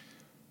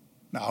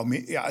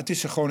 Nou, ja, het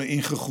is gewoon een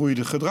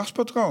ingegroeide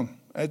gedragspatroon.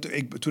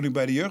 Toen ik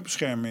bij de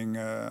jeugdbescherming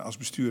als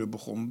bestuurder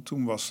begon...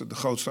 toen was de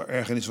grootste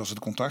ergernis het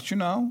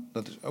contactjournaal.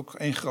 Dat is ook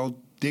een groot,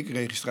 dik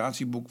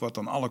registratieboek... wat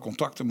dan alle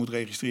contacten moet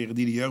registreren...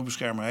 die de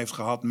jeugdbeschermer heeft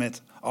gehad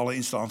met alle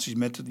instanties...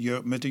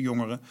 met de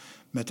jongeren,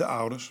 met de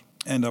ouders.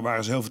 En daar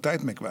waren ze heel veel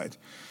tijd mee kwijt.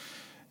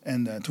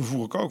 En toen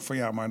vroeg ik ook van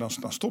ja, maar dan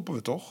stoppen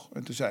we toch?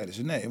 En toen zeiden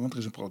ze nee, want er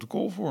is een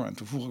protocol voor. En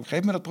toen vroeg ik,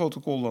 geef me dat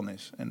protocol dan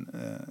eens. En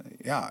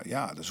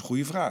ja, dat is een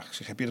goede vraag. Ik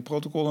zeg, heb je dat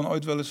protocol dan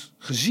ooit wel eens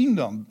gezien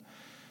dan?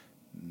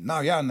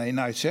 Nou ja, nee,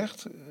 nou je het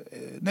zegt.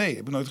 Nee,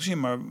 heb ik nooit gezien.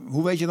 Maar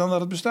hoe weet je dan dat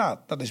het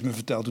bestaat? Dat is me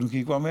verteld toen ik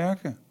hier kwam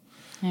werken.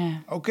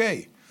 Ja.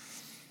 Oké.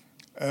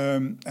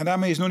 En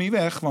daarmee is het nog niet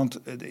weg.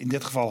 Want in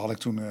dit geval had ik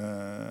toen op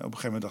een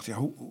gegeven moment dacht...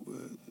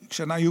 ik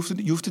zei, nou,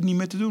 je hoeft het niet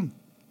meer te doen,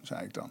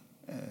 zei ik dan.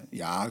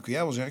 Ja, dat kun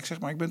jij wel zeggen. Ik zeg,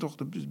 maar ik ben toch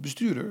de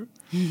bestuurder?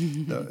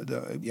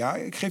 Ja,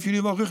 ik geef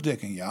jullie wel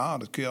rugdekking. Ja,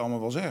 dat kun je allemaal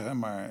wel zeggen.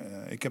 Maar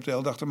ik heb de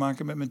hele dag te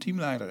maken met mijn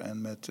teamleider...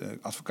 en met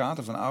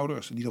advocaten van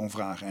ouders die erom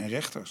vragen en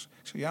rechters.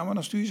 Ik zeg, ja, maar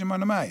dan stuur je ze maar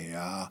naar mij.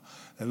 Ja, dat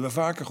hebben we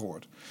vaker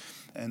gehoord.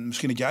 En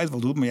misschien dat jij het wel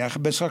doet, maar jij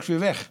bent straks weer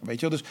weg. Weet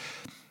je wel? Dus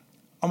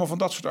allemaal van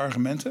dat soort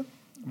argumenten...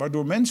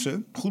 waardoor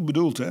mensen, goed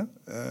bedoeld hè,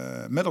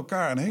 met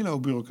elkaar een hele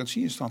hoop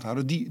bureaucratie in stand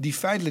houden... die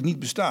feitelijk niet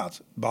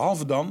bestaat.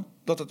 Behalve dan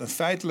dat het een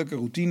feitelijke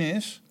routine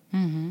is...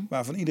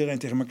 waarvan iedereen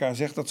tegen elkaar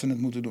zegt dat ze het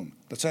moeten doen.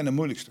 Dat zijn de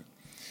moeilijkste.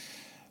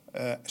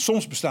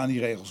 Soms bestaan die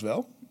regels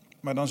wel.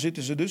 Maar dan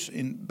zitten ze dus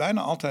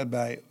bijna altijd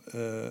bij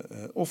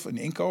of een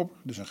inkoper...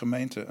 dus een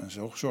gemeente, een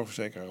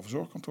zorgverzekeraar of een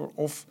zorgkantoor...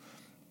 of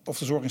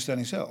de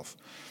zorginstelling zelf.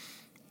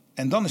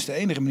 En dan is de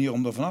enige manier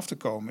om er vanaf te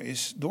komen...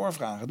 is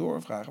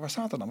doorvragen. Waar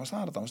staat het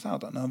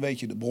dan? En dan weet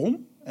je de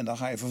bron. En dan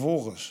ga je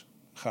vervolgens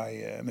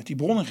met die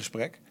bron in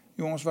gesprek.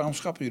 Jongens, waarom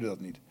schrappen jullie dat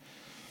niet?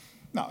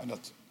 Nou,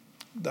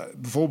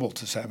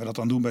 bijvoorbeeld zijn we dat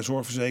dan doen bij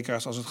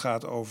zorgverzekeraars... als het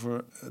gaat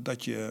over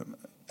dat je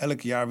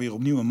elk jaar weer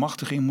opnieuw een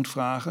machtiging moet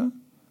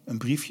vragen. Een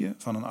briefje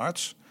van een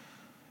arts.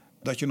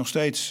 Dat je nog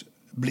steeds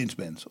blind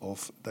bent.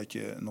 Of dat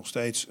je nog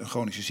steeds een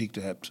chronische ziekte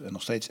hebt. En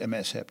nog steeds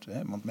MS hebt.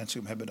 Hè? Want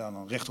mensen hebben dan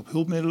een recht op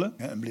hulpmiddelen.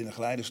 Hè? Een blinde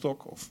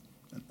geleidestok of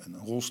een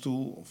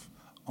rolstoel of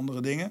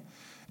andere dingen.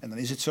 En dan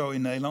is het zo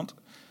in Nederland...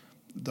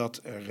 dat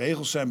er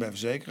regels zijn bij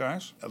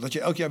verzekeraars... dat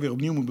je elk jaar weer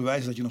opnieuw moet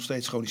bewijzen dat je nog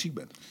steeds chronisch ziek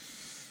bent.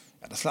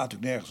 Ja, dat slaat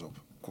natuurlijk nergens op.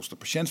 Het kost de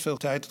patiënt veel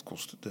tijd. Het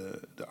kost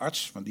de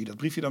arts, van die dat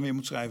briefje dan weer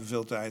moet schrijven,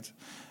 veel tijd.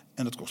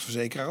 En dat kost de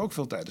verzekeraar ook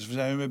veel tijd. Dus we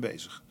zijn er mee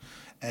bezig.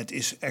 En het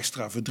is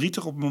extra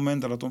verdrietig op het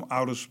moment dat het om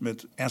ouders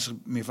met ernstig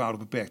meervoudig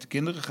beperkte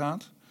kinderen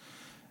gaat.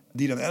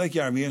 Die dan elk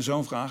jaar weer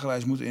zo'n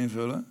vragenlijst moeten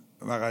invullen.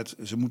 Waaruit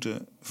ze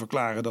moeten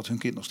verklaren dat hun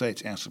kind nog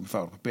steeds ernstig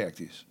meervoudig beperkt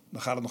is.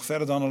 Dan gaat het nog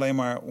verder dan alleen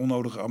maar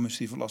onnodige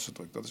administratieve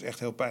lastendruk. Dat is echt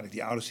heel pijnlijk.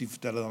 Die ouders die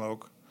vertellen dan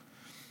ook...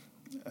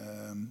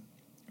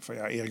 van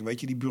ja, Erik, weet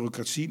je, die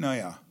bureaucratie, nou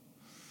ja...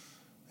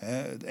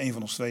 Een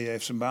van ons tweeën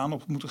heeft zijn baan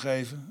op moeten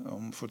geven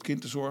om voor het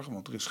kind te zorgen.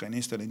 Want er is geen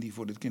instelling die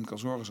voor dit kind kan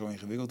zorgen, zo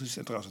ingewikkeld is.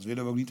 En trouwens, dat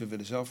willen we ook niet. We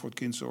willen zelf voor het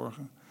kind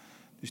zorgen.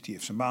 Dus die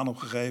heeft zijn baan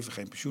opgegeven,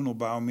 geen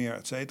pensioenopbouw meer,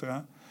 et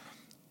cetera.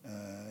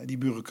 Die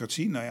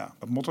bureaucratie, nou ja,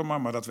 dat mot er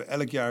maar dat we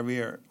elk jaar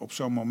weer op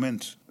zo'n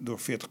moment... door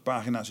 40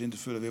 pagina's in te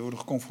vullen weer worden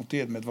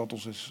geconfronteerd met wat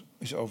ons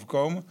is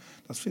overkomen.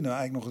 Dat vinden we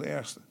eigenlijk nog het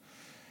ergste.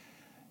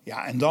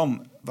 Ja, en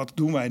dan, wat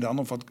doen wij dan?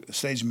 Of wat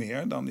steeds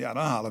meer? Dan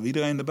halen we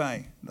iedereen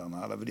erbij. Dan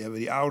hebben we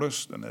die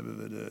ouders, dan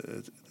hebben we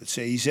het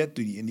CIZ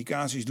die die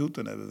indicaties doet.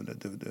 Dan hebben we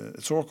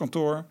het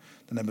zorgkantoor.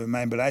 Dan hebben we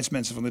mijn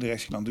beleidsmensen van de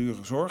directie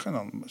langdurige zorg. En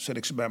dan zet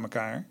ik ze bij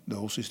elkaar, de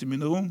whole system in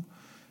the room.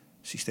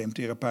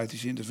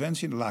 Systeemtherapeutische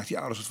interventie. Dan laat ik die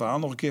ouders het verhaal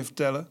nog een keer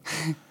vertellen.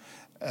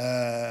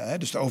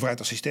 Dus de overheid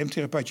als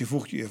systeemtherapeut,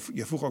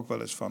 je vroeg ook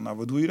wel eens van... nou,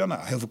 wat doe je dan?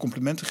 Nou, heel veel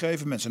complimenten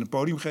geven, mensen een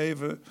podium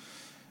geven...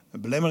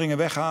 belemmeringen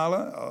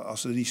weghalen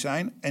als er die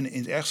zijn. En in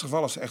het ergste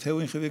geval, als het echt heel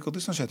ingewikkeld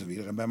is... dan zetten we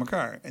iedereen bij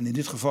elkaar. En in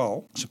dit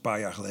geval, dat is een paar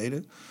jaar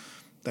geleden...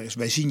 daar is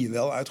Wij Zien Je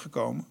Wel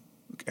uitgekomen.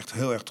 Daar ben ik echt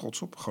heel erg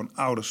trots op. Gewoon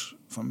ouders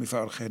van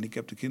meervoudig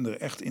gehandicapte kinderen...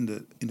 echt in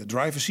de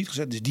driver's seat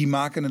gezet. Dus die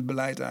maken het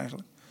beleid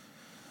eigenlijk.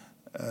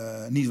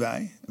 Niet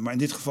wij. Maar in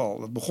dit geval,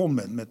 dat begon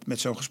met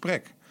zo'n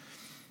gesprek.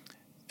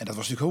 En dat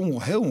was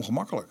natuurlijk heel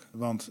ongemakkelijk.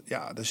 Want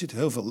ja, daar zit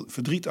heel veel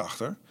verdriet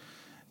achter...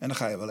 En dan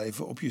ga je wel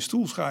even op je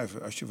stoel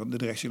schuiven als je van de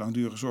directie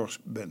langdurige zorg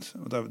bent.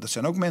 Want dat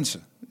zijn ook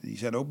mensen. Die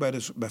zijn ook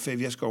bij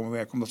VWS komen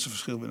werken omdat ze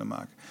verschil willen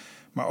maken.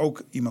 Maar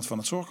ook iemand van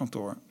het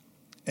zorgkantoor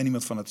en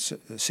iemand van het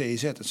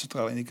CIZ, het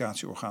Centraal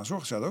Indicatieorgaan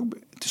Zorg, staat ook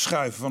te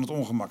schuiven van het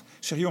ongemak. Ik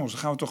zeg, jongens,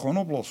 dat gaan we toch gewoon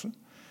oplossen?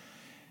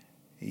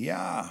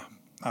 Ja,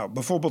 nou,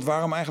 bijvoorbeeld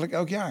waarom eigenlijk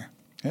elk jaar?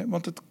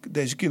 Want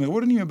deze kinderen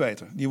worden niet meer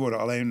beter. Die worden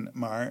alleen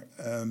maar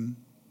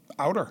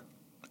ouder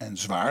en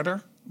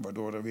zwaarder.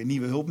 Waardoor er weer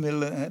nieuwe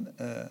hulpmiddelen,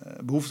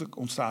 behoefte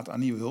ontstaat aan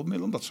nieuwe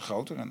hulpmiddelen. Omdat ze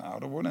groter en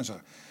ouder worden. En ze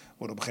worden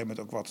op een gegeven moment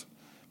ook wat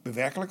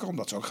bewerkelijker.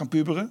 Omdat ze ook gaan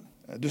puberen.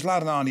 Dus laat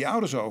het nou aan die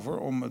ouders over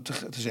om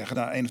te zeggen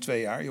na 1 of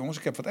 2 jaar... jongens,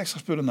 ik heb wat extra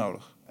spullen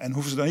nodig. En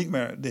hoeven ze dan niet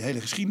meer de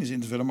hele geschiedenis in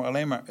te vullen... maar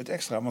alleen maar het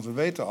extra. Want we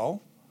weten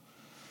al...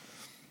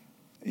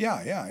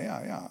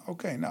 Ja.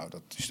 Oké, nou,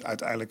 dat is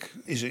uiteindelijk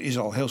is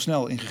al heel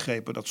snel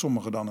ingegrepen... dat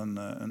sommigen dan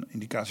een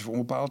indicatie voor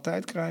onbepaalde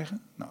tijd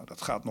krijgen. Nou,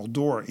 dat gaat nog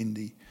door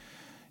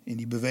in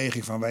die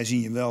beweging van Wij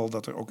Zien Je Wel...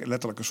 dat er ook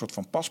letterlijk een soort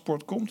van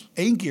paspoort komt.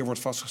 1 keer wordt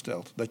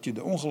vastgesteld dat je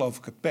de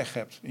ongelooflijke pech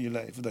hebt in je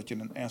leven... dat je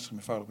een ernstig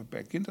meervoudig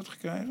beperkt kind hebt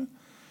gekregen.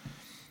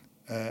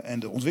 En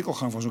de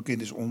ontwikkelgang van zo'n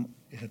kind is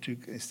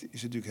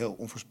natuurlijk heel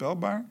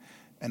onvoorspelbaar.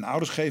 En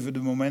ouders geven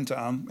de momenten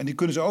aan... en die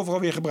kunnen ze overal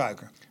weer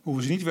gebruiken.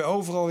 Hoeven ze niet weer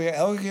overal weer,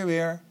 elke keer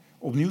weer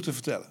opnieuw te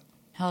vertellen.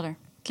 Helder.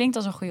 Klinkt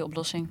als een goede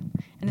oplossing.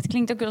 En het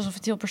klinkt ook alsof je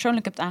het heel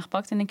persoonlijk hebt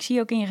aangepakt. En ik zie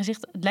ook in je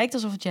gezicht, het lijkt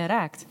alsof het je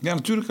raakt. Ja,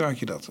 natuurlijk raak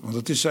je dat.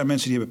 Want het zijn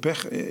mensen die hebben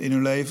pech in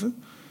hun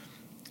leven.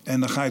 En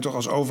dan ga je toch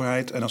als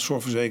overheid en als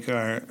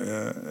zorgverzekeraar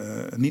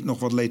niet nog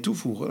wat leed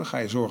toevoegen. Dan ga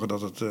je zorgen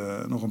dat het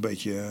nog een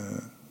beetje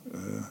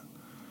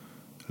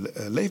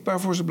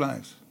leefbaar voor ze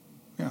blijft.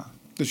 Ja.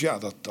 Dus ja,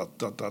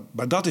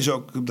 maar dat is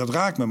ook, dat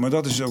raakt me. Maar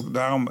dat is ook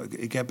daarom,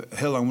 ik heb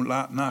heel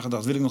lang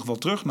nagedacht, wil ik nog wel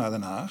terug naar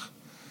Den Haag?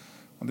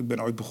 Want ik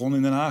ben ooit begonnen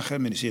in Den Haag,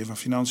 ministerie van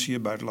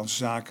Financiën, Buitenlandse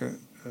Zaken.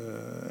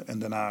 En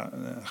daarna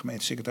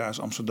gemeentesecretaris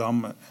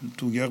Amsterdam. En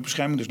toen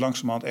jeugdbescherming, dus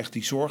langzamerhand echt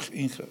die zorg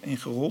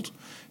ingerold.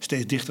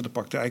 Steeds dichter de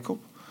praktijk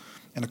op.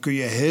 En dan kun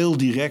je heel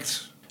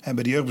direct,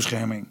 bij de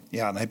jeugdbescherming,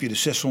 ja, dan heb je de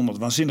 600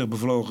 waanzinnig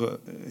bevlogen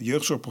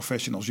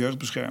jeugdzorgprofessionals,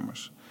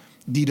 jeugdbeschermers.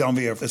 Die dan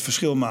weer het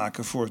verschil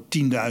maken voor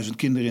 10.000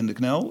 kinderen in de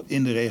knel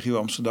in de regio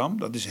Amsterdam.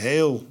 Dat is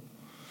de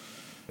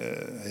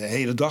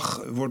hele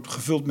dag wordt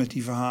gevuld met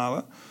die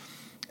verhalen.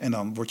 En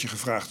dan word je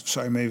gevraagd,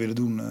 zou je mee willen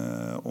doen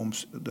om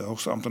de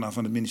hoogste ambtenaar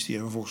van het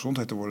ministerie van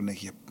Volksgezondheid te worden? Dan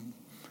denk je,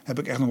 heb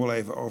ik echt nog wel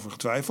even over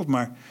getwijfeld.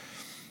 Maar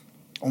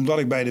omdat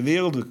ik beide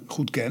werelden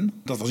goed ken,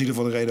 dat was in ieder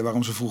geval de reden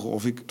waarom ze vroegen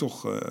of ik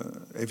toch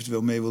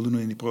eventueel mee wil doen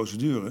in die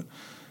procedure,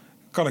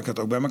 kan ik het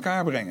ook bij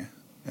elkaar brengen.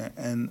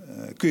 En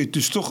kun je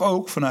dus toch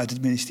ook vanuit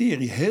het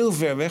ministerie heel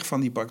ver weg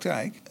van die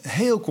praktijk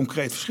heel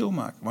concreet verschil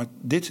maken. Maar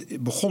dit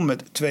begon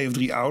met 2 of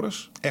 3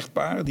 ouders,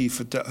 echtparen, die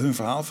hun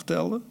verhaal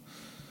vertelden.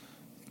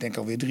 Ik denk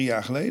alweer 3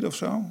 jaar geleden of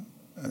zo.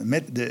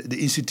 Met de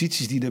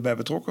instituties die erbij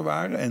betrokken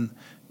waren. En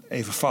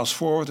even fast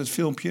forward het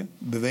filmpje.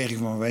 Beweging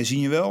van wij zien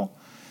je wel.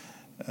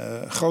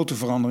 Grote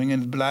verandering in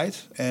het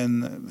beleid.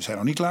 En we zijn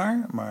nog niet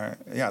klaar. Maar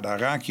ja, daar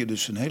raak je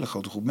dus een hele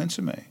grote groep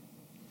mensen mee.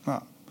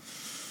 Nou,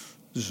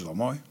 dus dat is wel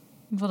mooi.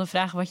 Ik wilde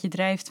vragen wat je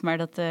drijft, maar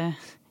dat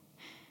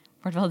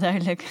wordt wel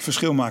duidelijk.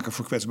 Verschil maken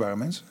voor kwetsbare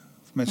mensen.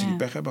 Mensen die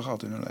pech hebben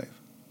gehad in hun leven.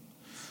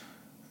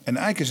 En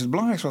eigenlijk is het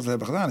belangrijkste wat we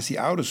hebben gedaan, is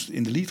die ouders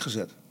in de lead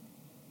gezet.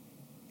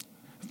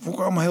 Vond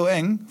ik allemaal heel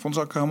eng. Vond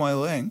ik allemaal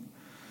heel eng.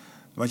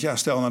 Want ja,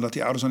 stel nou dat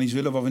die ouders dan iets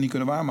willen wat we niet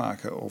kunnen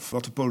waarmaken. Of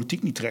wat de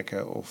politiek niet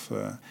trekken. Of,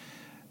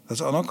 dat is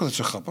dan ook altijd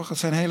zo grappig. Dat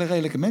zijn hele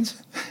redelijke mensen.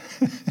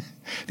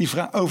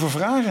 Die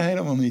overvragen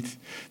helemaal niet.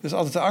 Dat is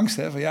altijd de angst,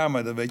 hè. Van ja,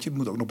 maar dan weet je, het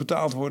moet ook nog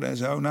betaald worden en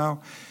zo. Nou,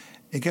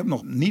 ik heb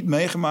nog niet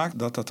meegemaakt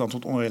dat dat dan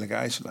tot onredelijke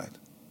eisen leidt.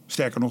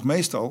 Sterker nog,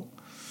 meestal,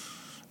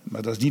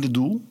 maar dat is niet het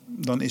doel,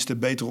 dan is de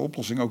betere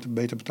oplossing ook de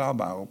beter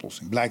betaalbare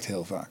oplossing. Blijkt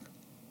heel vaak.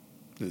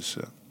 Dus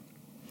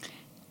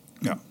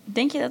ja.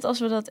 Denk je dat als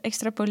we dat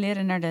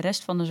extrapoleren naar de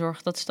rest van de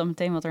zorg, dat is dan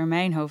meteen wat er in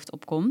mijn hoofd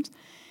opkomt,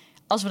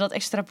 als we dat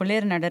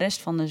extrapoleren naar de rest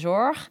van de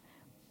zorg,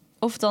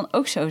 of het dan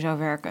ook zo zou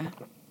werken?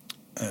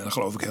 Daar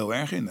geloof ik heel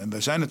erg in. En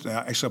wij zijn het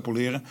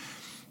extrapoleren.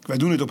 Wij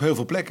doen dit op heel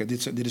veel plekken.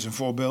 Dit is een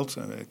voorbeeld.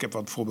 Ik heb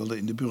wat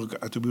voorbeelden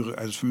uit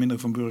het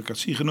verminderen van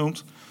bureaucratie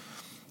genoemd.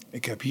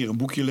 Ik heb hier een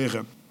boekje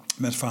liggen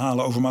met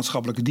verhalen over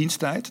maatschappelijke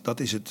diensttijd. Dat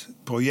is het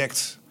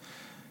project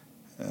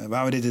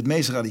waar we dit het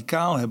meest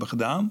radicaal hebben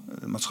gedaan.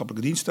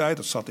 Maatschappelijke diensttijd,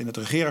 dat zat in het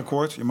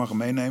regeerakkoord. Je mag hem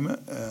meenemen.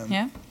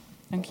 Ja,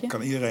 dank je.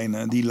 Kan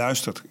iedereen die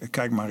luistert,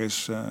 kijk maar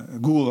eens,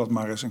 google dat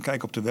maar eens en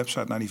kijk op de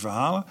website naar die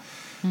verhalen.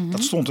 Mm-hmm.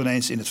 Dat stond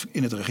ineens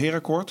in het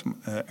regeerakkoord.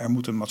 Er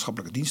moet een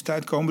maatschappelijke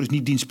diensttijd komen, dus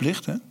niet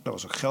dienstplicht. Hè. Daar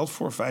was ook geld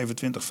voor,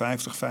 25,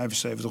 50,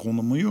 75,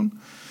 100 miljoen.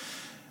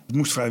 Het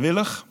moest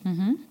vrijwillig.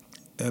 Mm-hmm.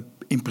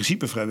 In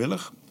principe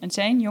vrijwillig. Het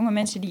zijn jonge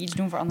mensen die iets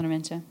doen voor andere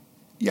mensen.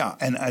 Ja,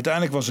 en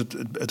uiteindelijk was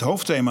het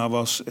hoofdthema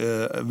was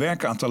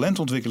werken aan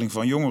talentontwikkeling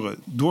van jongeren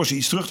door ze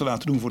iets terug te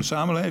laten doen voor de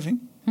samenleving.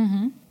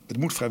 Mm-hmm. Het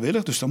moet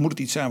vrijwillig, dus dan moet het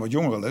iets zijn wat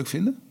jongeren leuk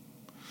vinden.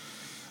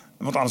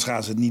 Want anders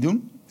gaan ze het niet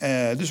doen.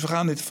 Dus we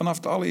gaan dit vanaf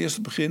het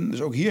allereerste begin.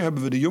 Dus ook hier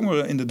hebben we de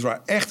jongeren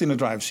echt in de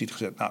driver's seat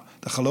gezet. Nou,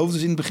 dat geloofden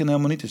ze in het begin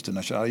helemaal niet. Dus de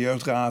Nationale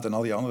Jeugdraad en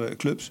al die andere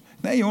clubs.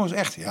 Nee jongens,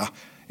 echt.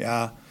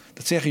 Ja,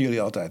 dat zeggen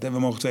jullie altijd. Hè? We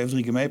mogen 2 of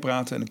 3 keer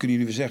meepraten. En dan kunnen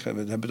jullie weer zeggen,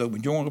 we hebben het ook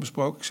met jongeren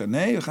besproken. Ik zei,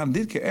 nee, we gaan het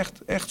dit keer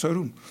echt zo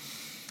doen.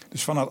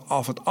 Dus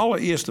vanaf het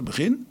allereerste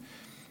begin.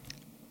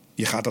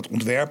 Je gaat dat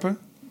ontwerpen.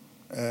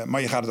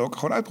 Maar je gaat het ook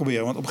gewoon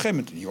uitproberen. Want op een gegeven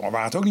moment, de jongeren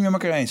waren het ook niet met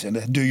elkaar eens.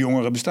 En de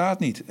jongeren bestaat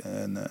niet.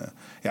 En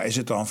is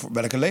het dan voor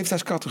welke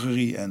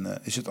leeftijdscategorie? En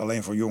is het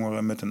alleen voor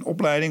jongeren met een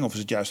opleiding? Of is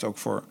het juist ook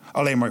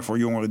alleen maar voor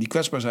jongeren die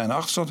kwetsbaar zijn en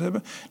achterstand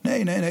hebben?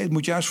 Nee, het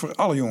moet juist voor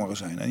alle jongeren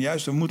zijn. En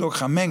juist, we moeten ook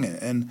gaan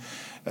mengen. En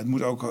het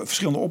moet ook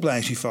verschillende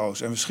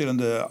opleidingsniveaus en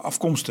verschillende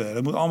afkomsten.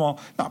 Dat moet allemaal,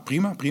 nou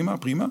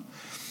prima.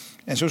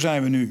 En zo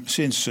zijn we nu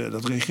sinds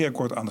dat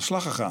regeerakkoord aan de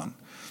slag gegaan.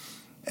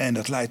 En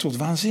dat leidt tot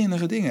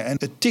waanzinnige dingen. En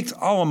het tikt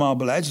allemaal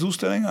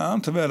beleidsdoelstellingen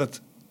aan. Terwijl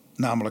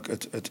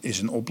het is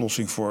een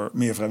oplossing voor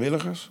meer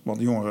vrijwilligers.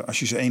 Want jongeren, als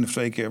je ze 1 of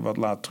 2 keer wat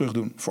laat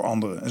terugdoen voor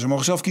anderen. En ze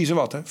mogen zelf kiezen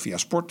wat. Hè? Via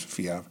sport,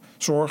 via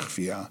zorg,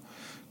 via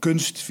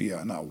kunst,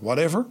 via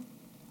whatever.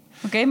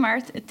 Oké,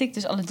 maar het tikt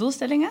dus alle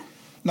doelstellingen?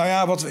 Nou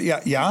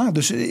ja,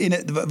 dus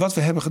wat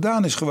we hebben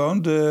gedaan is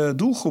gewoon de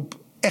doelgroep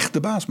echt de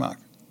baas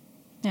maken.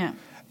 Ja.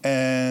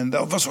 En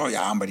dat was zo,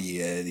 maar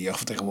die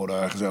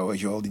jeugdvertegenwoordiger zo, weet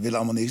je wel, die willen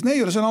allemaal niks.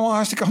 Nee, dat zijn allemaal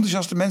hartstikke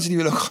enthousiaste mensen, die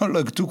willen ook gewoon een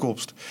leuke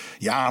toekomst.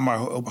 Ja,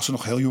 maar ook als ze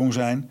nog heel jong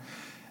zijn.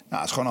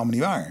 Nou, dat is gewoon allemaal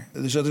niet waar.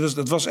 Dus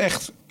dat was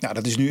echt... Ja,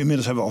 dat is nu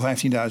inmiddels hebben we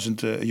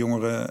al 15.000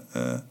 jongeren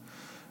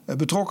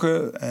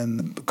betrokken.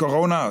 En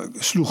corona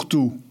sloeg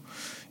toe.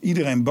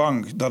 Iedereen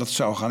bang dat het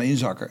zou gaan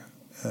inzakken.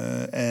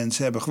 En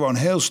ze hebben gewoon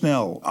heel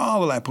snel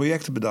allerlei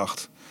projecten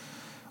bedacht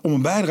om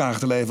een bijdrage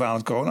te leveren aan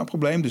het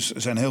coronaprobleem. Dus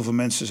er zijn heel veel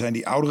mensen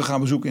die ouderen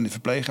gaan bezoeken in de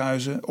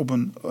verpleeghuizen.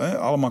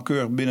 Allemaal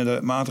keurig binnen de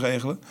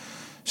maatregelen.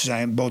 Ze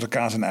zijn boter,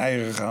 kaas en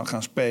eieren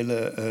gaan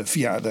spelen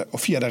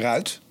via de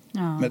ruit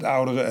met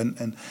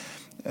ouderen.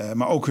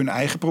 Maar ook hun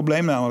eigen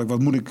probleem, namelijk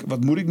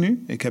wat moet ik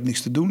nu? Ik heb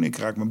niks te doen, ik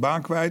raak mijn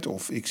baan kwijt.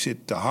 Of ik zit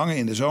te hangen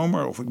in de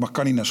zomer, of ik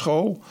kan niet naar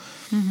school.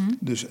 Mm-hmm.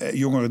 Dus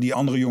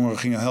andere jongeren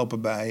gingen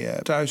helpen bij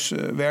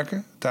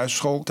thuiswerken.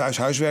 Thuisschool,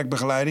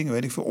 thuishuiswerkbegeleiding,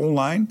 weet ik veel,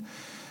 online.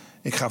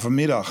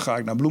 Vanmiddag ga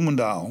ik naar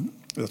Bloemendaal.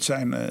 Dat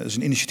is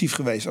een initiatief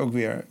geweest, ook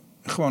weer.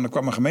 Gewoon, er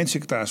kwam een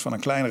gemeentesecretaris van een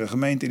kleinere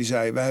gemeente. Die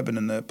zei, we hebben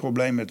een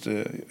probleem met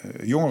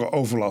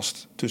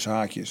jongerenoverlast, tussen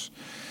haakjes.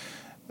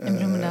 In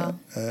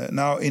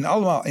Bloemendaal?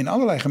 In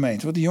allerlei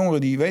gemeenten. Want die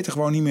jongeren die weten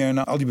gewoon niet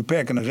meer... al die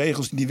beperkende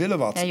regels, die willen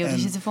wat. Ja, die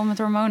zitten vol met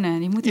hormonen.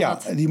 Die moeten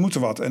wat. Ja, die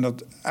moeten wat. En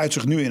dat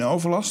uitzicht nu in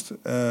overlast.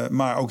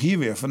 Maar ook hier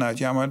weer vanuit...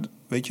 Ja, maar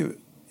weet je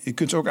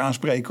kunt ze ook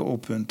aanspreken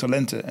op hun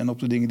talenten... en op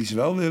de dingen die ze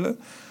wel willen.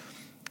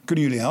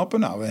 Kunnen jullie helpen?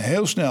 Nou, we hebben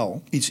heel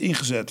snel iets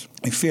ingezet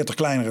in 40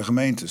 kleinere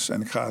gemeentes.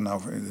 En ik ga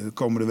de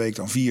komende week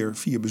dan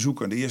 4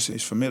 bezoeken. De eerste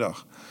is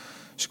vanmiddag.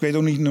 Dus ik weet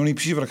ook nog niet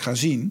precies wat ik ga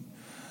zien...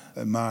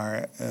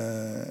 Maar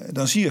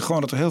dan zie je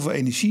gewoon dat er heel veel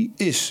energie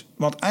is.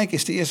 Want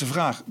eigenlijk is de eerste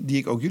vraag die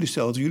ik ook jullie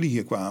stelde toen jullie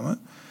hier kwamen...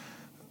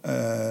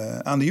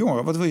 aan de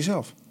jongeren, wat wil je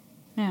zelf?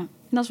 Ja.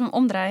 En als we hem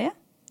omdraaien,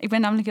 ik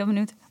ben namelijk heel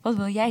benieuwd, wat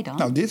wil jij dan?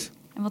 Nou, dit.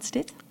 En wat is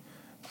dit?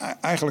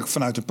 Eigenlijk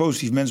vanuit een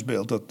positief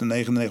mensbeeld... dat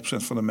de 99%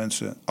 van de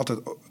mensen altijd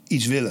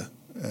iets willen.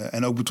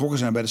 En ook betrokken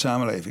zijn bij de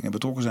samenleving. En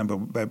betrokken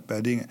zijn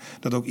bij dingen.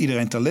 Dat ook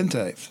iedereen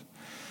talenten heeft.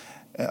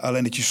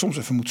 Alleen dat je soms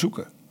even moet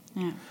zoeken.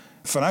 Ja.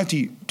 Vanuit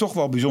die toch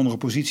wel bijzondere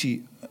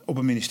positie op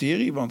een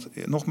ministerie. Want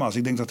nogmaals,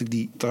 ik denk dat ik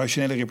die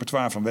traditionele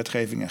repertoire van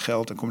wetgeving en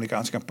geld en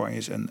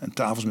communicatiecampagnes en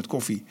tafels met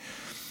koffie.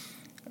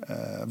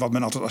 Wat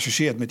men altijd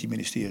associeert met die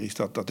ministeries,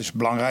 dat is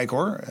belangrijk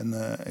hoor. En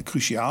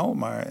cruciaal.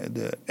 Maar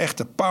de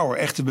echte power,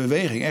 echte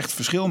beweging, echt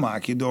verschil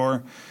maak je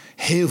door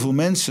heel veel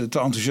mensen te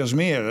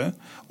enthousiasmeren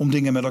om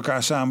dingen met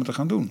elkaar samen te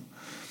gaan doen.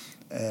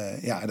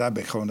 Daar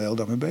ben ik gewoon de hele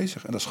dag mee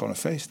bezig. En dat is gewoon een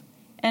feest.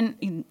 En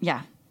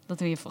ja, dat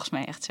doe je volgens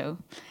mij echt zo.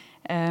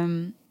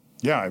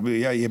 Ja,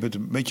 je hebt het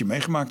een beetje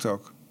meegemaakt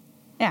ook.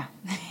 Ja.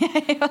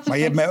 Maar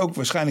je hebt mij ook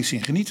waarschijnlijk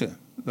zien genieten.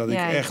 Dat ik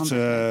echt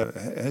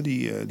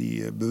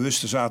die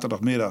bewuste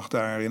zaterdagmiddag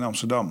daar in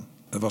Amsterdam...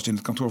 Dat was in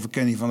het kantoor van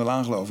Kenny van der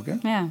Laan, geloof ik,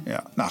 hè?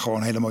 Ja. Nou,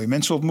 gewoon hele mooie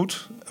mensen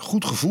ontmoet.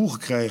 Goed gevoel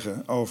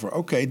gekregen over...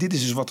 Oké, dit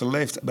is dus wat er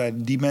leeft bij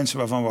die mensen...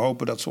 waarvan we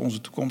hopen dat ze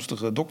onze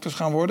toekomstige dokters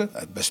gaan worden.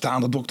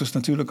 Bestaande dokters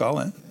natuurlijk al,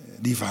 hè?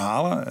 Die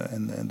verhalen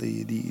en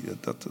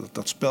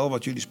dat spel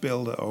wat jullie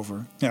speelden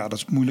over... Ja, dat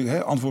is moeilijk,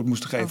 hè? Antwoord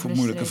moesten geven op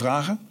moeilijke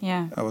vragen.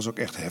 Ja. Dat was ook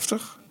echt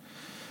heftig.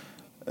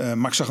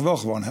 Maar ik zag wel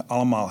gewoon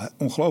allemaal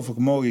ongelooflijk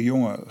mooie,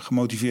 jonge,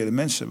 gemotiveerde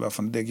mensen...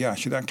 waarvan ik denk, ja,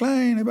 als je daar een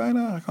kleine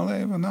bijdrage kan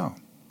leveren... nou,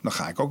 dan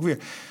ga ik ook weer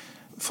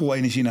vol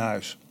energie naar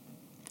huis.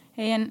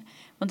 Hey,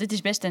 want dit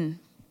is best een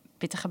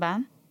pittige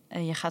baan.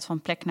 Je gaat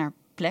van plek naar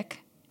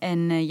plek...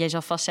 En jij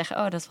zal vast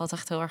zeggen, dat valt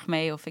echt heel erg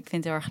mee... of ik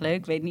vind het heel erg leuk,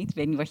 ik weet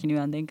niet wat je nu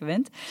aan het denken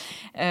bent.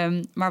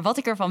 Maar wat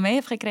ik ervan mee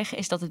heb gekregen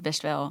is dat het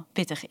best wel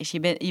pittig is.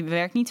 Je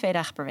werkt niet 2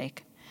 dagen per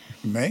week.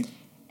 Nee.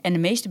 En de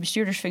meeste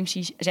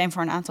bestuurdersfuncties zijn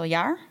voor een aantal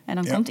jaar. En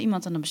dan komt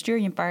iemand en dan bestuur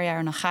je een paar jaar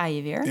en dan ga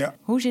je weer. Ja.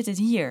 Hoe zit het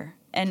hier?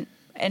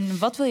 En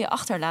wat wil je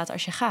achterlaten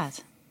als je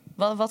gaat?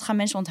 Wat gaan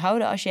mensen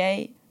onthouden als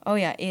jij... Oh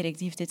ja, Erik,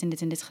 die heeft dit en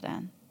dit en dit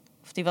gedaan.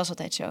 Of die was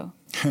altijd zo.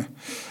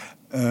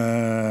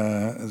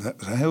 Er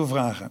zijn heel veel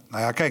vragen.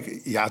 Nou ja,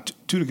 kijk,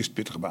 tuurlijk is het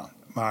pittige baan.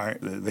 Maar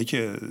weet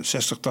je,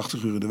 60,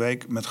 80 uur in de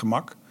week met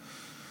gemak.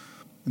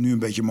 Nu een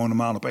beetje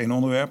monomaan op 1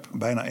 onderwerp.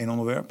 Bijna 1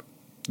 onderwerp.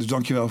 Dus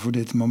dankjewel voor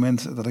dit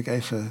moment dat ik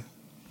even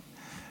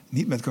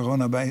niet met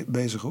corona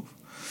bezig hoef.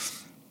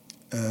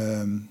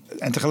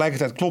 En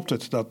tegelijkertijd klopt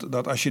het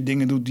dat als je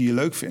dingen doet die je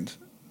leuk vindt...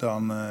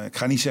 dan, ik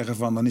ga niet zeggen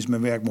van dan is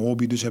mijn werk mijn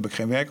hobby, dus heb ik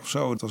geen werk of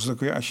zo. Dat is het ook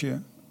weer, als je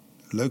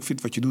leuk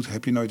vindt wat je doet,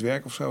 heb je nooit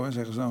werk of zo, hè,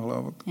 zeggen ze dan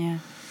geloof ik. Ja.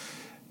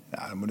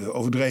 Ja, dan moet je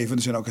overdreven.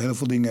 Er zijn ook heel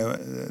veel dingen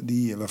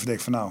waarvan ik denk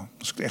van nou,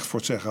 als ik het echt voor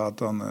het zeggen had,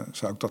 dan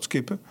zou ik dat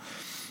skippen.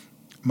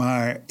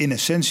 Maar in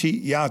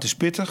essentie, ja, het is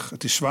pittig,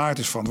 het is zwaar, het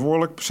is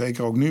verantwoordelijk.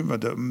 Zeker ook nu, maar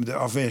de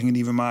afwegingen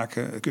die we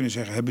maken, kunnen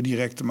zeggen, hebben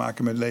direct te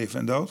maken met leven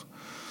en dood.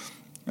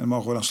 En dan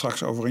mogen we dan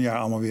straks over een jaar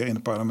allemaal weer in de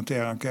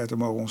parlementaire enquête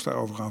mogen we ons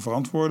daarover gaan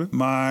verantwoorden.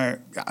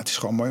 Maar ja, het is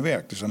gewoon mooi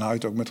werk. Dus dan hou je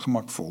het ook met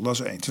gemak vol. Dat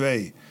is 1.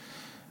 2.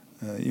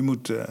 Je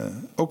moet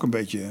ook een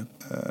beetje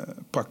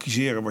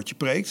praktiseren wat je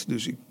preekt.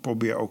 Dus ik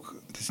probeer ook,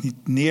 het is niet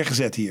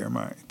neergezet hier,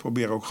 maar ik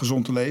probeer ook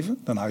gezond te leven.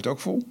 Dan hou je het ook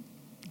vol.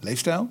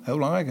 Leefstijl, heel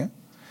belangrijk hè.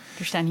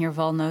 Er staan hier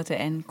walnoten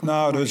en...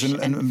 Nou, er is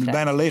een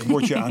bijna leeg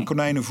bordje aan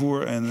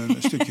konijnenvoer en een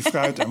stukje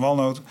fruit en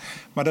walnoten.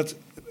 Maar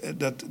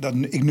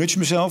ik nudge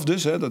mezelf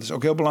dus. Hè, dat is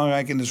ook heel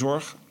belangrijk in de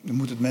zorg. Je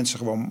moet het mensen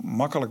gewoon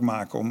makkelijk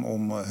maken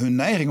om hun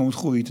neiging om het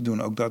goede te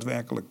doen ook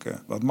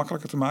daadwerkelijk wat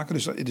makkelijker te maken.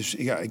 Dus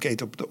ik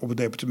eet op het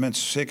departement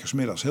zeker 's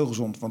middags heel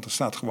gezond, want er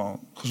staat gewoon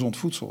gezond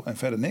voedsel en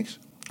verder niks.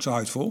 Zo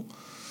hou je het vol.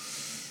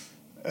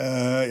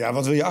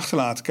 Wat wil je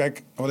achterlaten?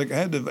 Kijk, in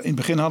het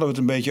begin hadden we het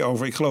een beetje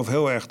over. Ik geloof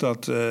heel erg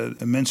dat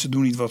mensen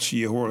doen niet wat ze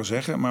je horen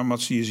zeggen, maar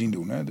wat ze je zien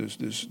doen. Hè?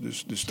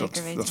 Dus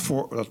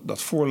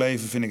dat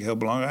voorleven vind ik heel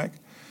belangrijk.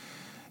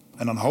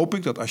 En dan hoop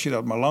ik dat als je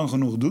dat maar lang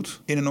genoeg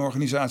doet in een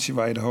organisatie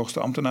waar je de hoogste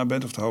ambtenaar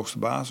bent of de hoogste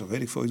baas, of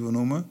weet ik veel hoe je het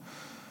wil noemen,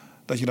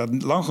 dat je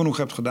dat lang genoeg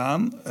hebt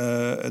gedaan,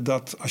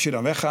 dat als je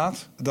dan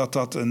weggaat,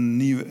 dat een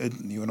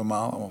nieuwe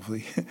normaal, allemaal voor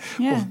die,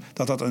 of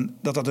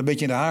dat een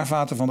beetje in de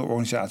haarvaten van de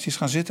organisatie is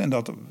gaan zitten en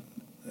dat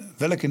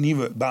welke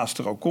nieuwe baas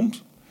er ook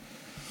komt,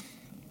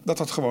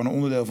 dat gewoon een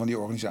onderdeel van die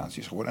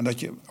organisatie is geworden. En dat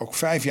je ook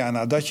 5 jaar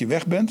nadat je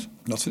weg bent,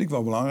 dat vind ik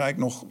wel belangrijk,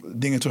 nog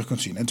dingen terug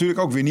kunt zien. En natuurlijk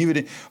ook weer nieuwe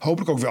dingen,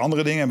 hopelijk ook weer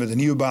andere dingen met een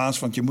nieuwe baas,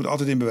 want je moet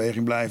altijd in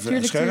beweging blijven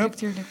en scherp.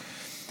 Tuurlijk.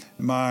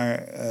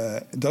 Maar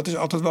dat is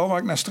altijd wel waar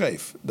ik naar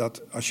streef.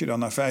 Dat als je dan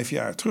na 5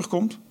 jaar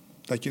terugkomt,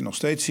 dat je nog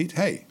steeds ziet,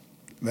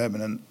 we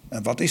hebben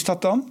en wat is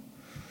dat dan?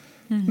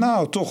 Mm-hmm.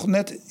 Nou, toch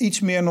net iets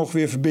meer nog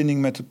weer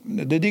verbinding met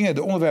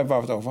de onderwerpen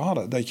waar we het over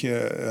hadden. Dat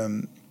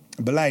je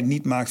beleid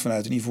niet maakt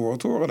vanuit een ivoren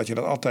toren. Dat je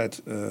dat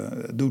altijd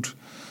doet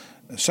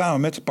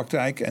samen met de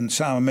praktijk. En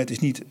samen met is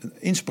niet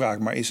inspraak,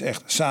 maar is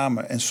echt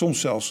samen. En soms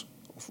zelfs,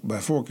 of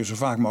bij voorkeur zo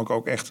vaak mogelijk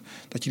ook echt,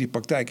 dat je die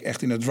praktijk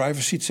echt in de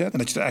driver's seat zet. En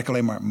dat je het eigenlijk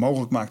alleen maar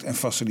mogelijk maakt en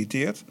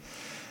faciliteert.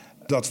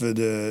 Dat we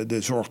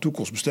de zorg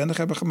toekomstbestendig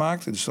hebben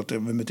gemaakt. Dus dat we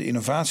met de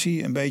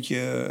innovatie een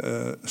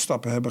beetje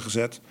stappen hebben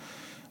gezet.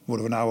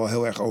 Worden we nou wel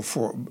heel erg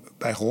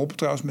bij geholpen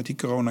trouwens met die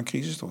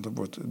coronacrisis. Want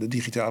de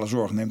digitale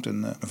zorg neemt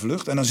een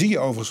vlucht. En dan zie je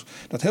overigens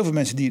dat heel veel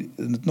mensen die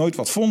het nooit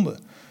wat vonden,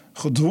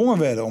 gedwongen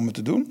werden om het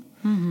te doen.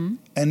 Mm-hmm.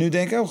 En nu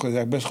denken, dat is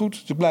eigenlijk best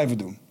goed, dus blijven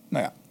doen.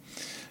 Nou ja,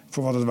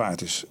 voor wat het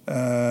waard is.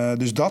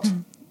 Dus dat.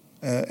 Mm-hmm.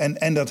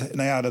 En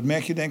dat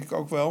merk je denk ik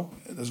ook wel.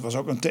 Dat was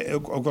ook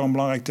wel een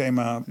belangrijk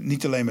thema.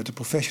 Niet alleen met de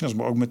professionals,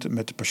 maar ook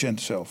met de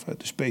patiënten zelf.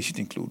 Dus patient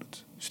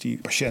included. Dus die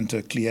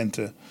patiënten,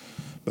 cliënten,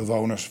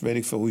 bewoners, weet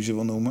ik veel hoe je ze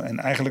wil noemen. En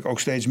eigenlijk ook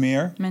steeds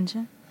meer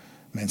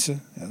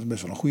mensen, ja, dat is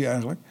best wel een goede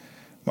eigenlijk.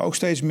 Maar ook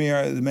steeds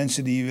meer de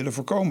mensen die willen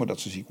voorkomen dat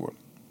ze ziek worden.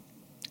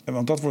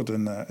 Want dat wordt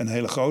een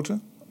hele grote,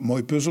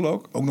 mooie puzzel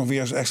ook. Ook nog weer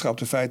eens extra op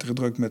de feiten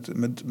gedrukt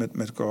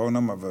met corona.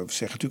 Maar we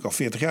zeggen natuurlijk al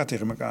 40 jaar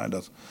tegen elkaar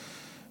dat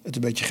het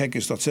een beetje gek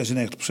is dat 96%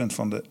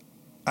 van de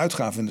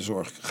uitgaven in de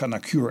zorg gaat naar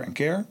cure en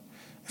care.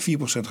 4%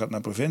 gaat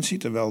naar preventie,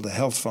 terwijl de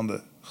helft van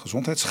de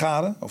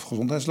gezondheidsschade of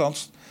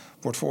gezondheidslast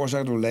wordt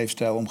veroorzaakt door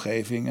leefstijl,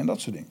 omgeving en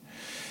dat soort dingen.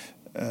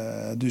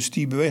 Dus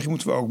die beweging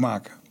moeten we ook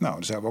maken. Nou,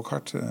 daar zijn we ook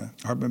hard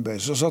mee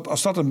bezig. Dus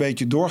als dat een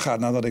beetje doorgaat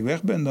nadat ik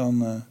weg ben,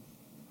 dan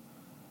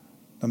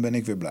ben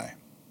ik weer blij.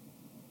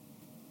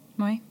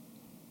 Mooi.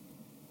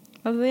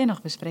 Wat wil je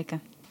nog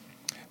bespreken?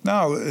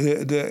 Nou,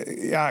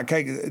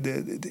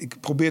 ik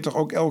probeer toch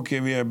ook elke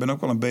keer weer, ben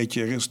ook wel een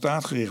beetje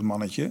resultaatgericht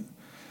mannetje.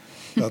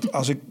 Dat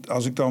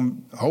als ik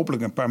dan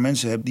hopelijk een paar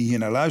mensen heb die hier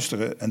naar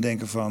luisteren en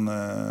denken van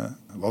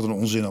wat een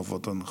onzin of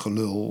wat een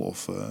gelul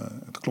of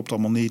het klopt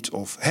allemaal niet.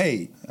 Of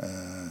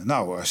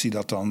als hij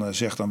dat dan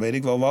zegt, dan weet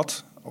ik wel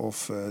wat.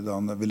 Of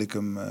dan wil ik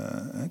hem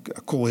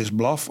call his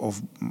bluff.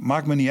 Of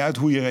maakt me niet uit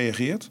hoe je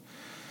reageert.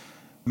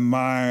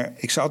 Maar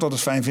ik zou het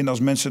altijd fijn vinden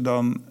als mensen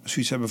dan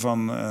zoiets hebben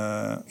van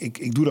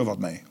ik doe daar wat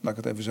mee. Laat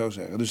ik het even zo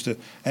zeggen. Dus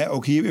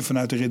ook hier weer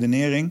vanuit de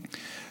redenering.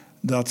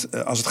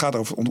 Dat als het gaat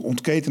over het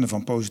ontketenen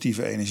van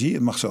positieve energie,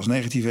 het mag zelfs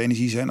negatieve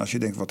energie zijn, als je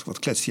denkt wat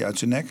kletst hij uit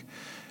zijn nek,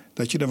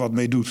 dat je er wat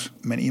mee doet.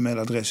 Mijn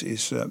e-mailadres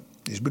is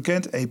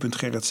bekend,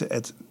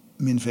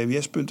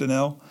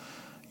 e.gerritsen@vws.nl.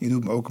 Je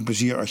doet me ook een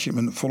plezier als je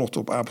me volgt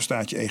op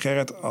apenstaartje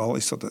eGerrit. Al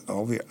is dat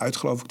alweer uit,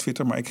 geloof ik,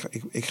 Twitter, maar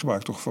ik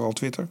gebruik toch vooral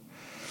Twitter.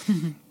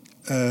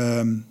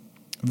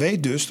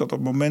 Weet dus dat op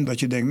het moment dat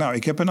je denkt, nou,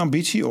 ik heb een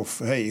ambitie,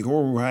 of ik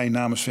hoor hoe hij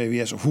namens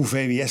VWS of hoe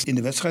VWS in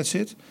de wedstrijd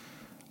zit.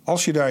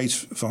 Als je daar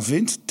iets van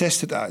vindt,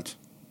 test het uit.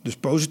 Dus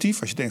positief,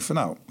 als je denkt van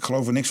nou, ik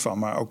geloof er niks van,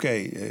 maar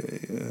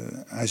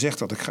hij zegt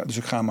dat, dus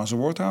ik ga hem aan zijn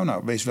woord houden.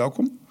 Nou, wees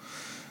welkom.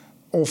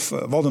 Of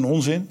wat een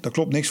onzin, daar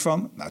klopt niks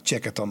van. Nou,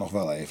 check het dan nog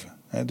wel even.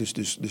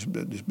 Dus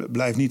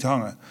blijf niet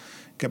hangen.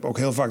 Ik heb ook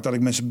heel vaak dat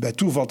ik mensen bij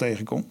toeval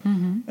tegenkom.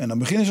 Mm-hmm. En dan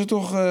beginnen ze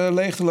toch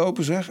leeg te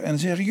lopen, zeg. En dan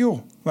zeg ik, joh,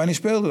 wanneer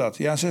speelde dat?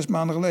 Ja, 6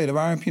 maanden geleden.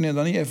 Waarom heb je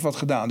dan niet even wat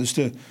gedaan? Dus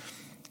ik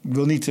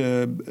wil niet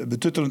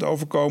betuttelend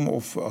overkomen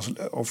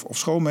of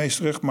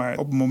schoolmeesterig. Maar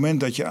op het moment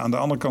dat je aan de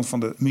andere kant van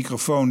de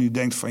microfoon nu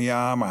denkt van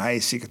ja, maar hij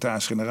is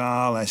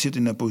secretaris-generaal. Hij zit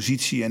in een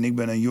positie en ik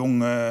ben een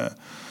jong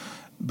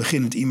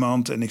beginnend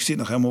iemand. En ik zit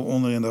nog helemaal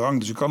onder in de rang,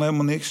 dus ik kan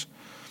helemaal niks.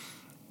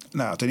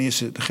 Nou, ten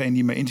eerste, degene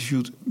die mij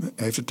interviewt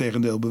heeft het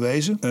tegendeel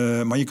bewezen.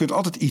 Maar je kunt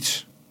altijd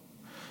iets.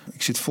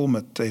 Ik zit vol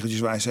met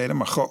tegeltjeswijsheden,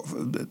 maar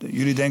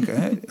jullie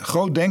denken,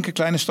 groot denken,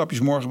 kleine stapjes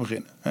morgen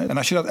beginnen. En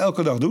als je dat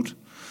elke dag doet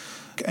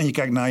en je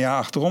kijkt naar een jaar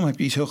achterom, heb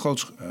je iets heel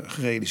groots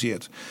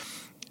gerealiseerd.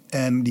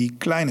 En die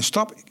kleine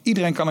stap,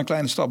 iedereen kan een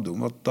kleine stap doen.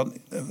 Want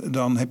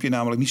dan heb je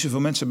namelijk niet zoveel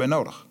mensen bij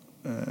nodig.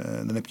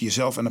 Dan heb je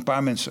jezelf en een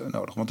paar mensen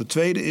nodig. Want de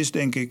tweede is,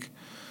 denk ik,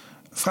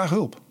 vraag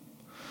hulp.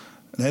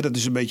 Dat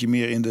is een beetje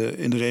meer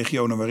in de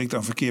regionen waar ik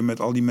dan verkeer met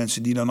al die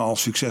mensen die dan al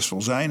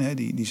succesvol zijn.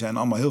 Die zijn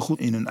allemaal heel goed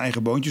in hun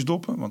eigen boontjes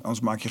doppen. Want anders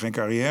maak je geen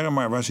carrière.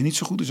 Maar waar ze niet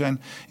zo goed in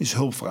zijn, is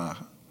hulp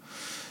vragen.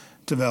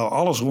 Terwijl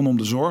alles rondom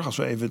de zorg, als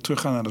we even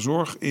teruggaan naar de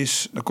zorg,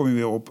 dan kom je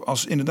weer op.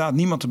 Als inderdaad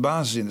niemand de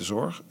basis is in de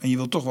zorg en je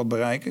wilt toch wat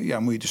bereiken,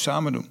 moet je het dus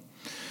samen doen.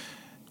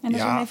 En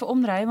dan even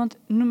omdraaien,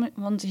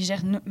 want je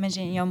zegt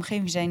mensen in jouw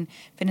omgeving vinden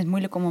het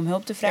moeilijk om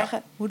hulp te vragen.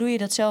 Ja. Hoe doe je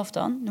dat zelf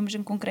dan? Noem eens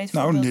een concreet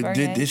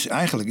voorbeeld.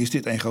 Eigenlijk is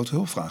dit een grote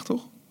hulpvraag,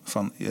 toch?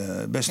 Van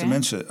beste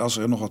mensen, als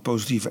er nog wat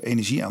positieve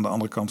energie aan de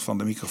andere kant van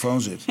de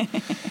microfoon zit.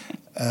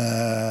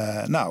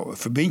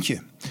 Verbind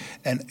je.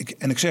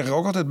 En ik zeg er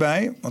ook altijd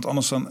bij, want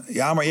anders dan...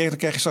 Ja, maar Erik, dan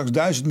krijg je straks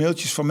 1000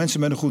 mailtjes van mensen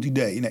met een goed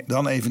idee. Nee,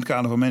 dan even in het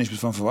kader van management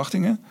van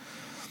verwachtingen.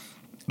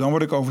 Dan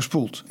word ik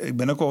overspoeld. Ik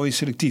ben ook wel weer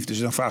selectief, dus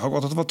dan vraag ik ook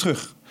altijd wat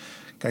terug.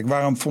 Kijk,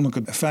 waarom vond ik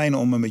het fijn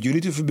om me met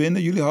jullie te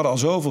verbinden? Jullie hadden al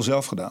zoveel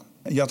zelf gedaan.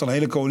 Je had al een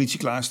hele coalitie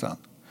klaarstaan.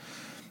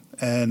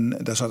 En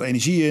daar zat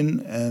energie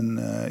in. En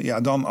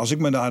dan, als ik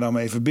me daar dan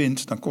mee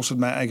verbind, dan kost het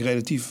mij eigenlijk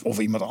relatief... of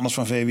iemand anders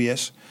van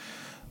VWS...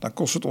 dan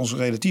kost het ons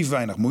relatief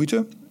weinig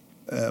moeite.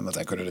 Want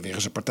wij kunnen er weer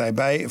eens een partij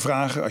bij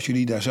vragen... als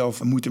jullie daar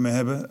zelf moeite mee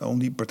hebben om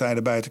die partij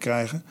erbij te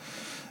krijgen.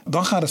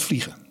 Dan gaat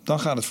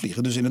het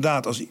vliegen. Dus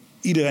inderdaad, als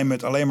iedereen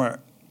met alleen maar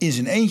in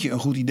zijn eentje een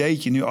goed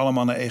ideetje... nu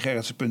allemaal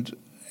naar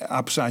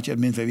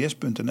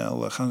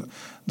apenstaartje@vws.nl gaan...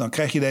 dan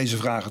krijg je deze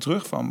vragen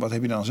terug van wat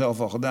heb je dan zelf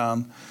al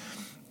gedaan...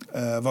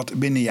 wat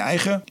binnen je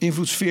eigen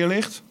invloedssfeer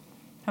ligt.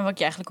 En wat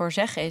je eigenlijk hoor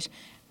zeggen is...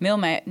 mail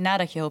mij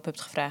nadat je hulp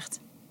hebt gevraagd.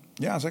 Ja, dat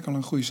is eigenlijk al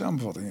een goede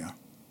samenvatting, ja.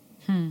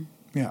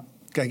 Ja.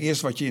 Kijk,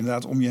 eerst wat je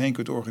inderdaad om je heen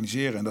kunt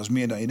organiseren... en dat is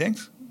meer dan je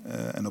denkt.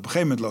 En op een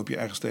gegeven moment loop je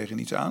ergens tegen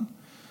iets aan.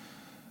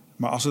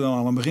 Maar als er dan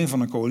al een begin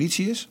van een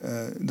coalitie is...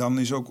 dan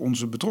is ook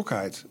onze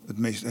betrokkenheid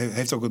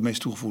heeft ook het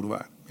meest toegevoegde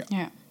waarde.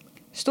 Ja.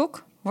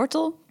 Stok,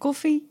 wortel,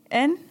 koffie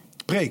en...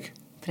 Preek.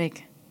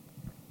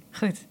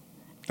 Goed.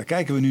 Daar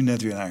kijken we nu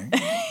net weer naar.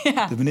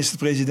 Ja. De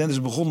minister-president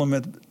is begonnen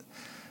met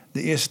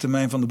de eerste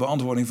termijn van de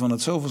beantwoording van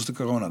het zoveelste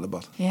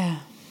coronadebat. Ja.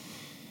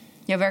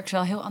 Jouw werk is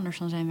wel heel anders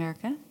dan zijn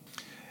werk, hè?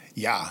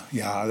 Ja,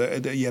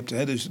 je hebt,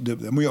 dus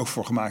daar moet je ook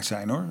voor gemaakt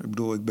zijn, hoor. Ik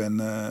bedoel,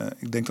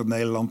 ik denk dat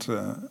Nederland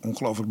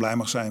ongelooflijk blij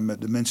mag zijn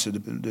met de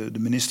mensen, de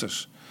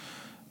ministers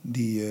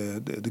die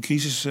de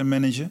crisis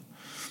managen.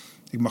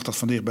 Ik mag dat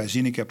van dichtbij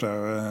zien. Ik heb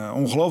daar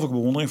ongelooflijke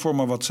bewondering voor.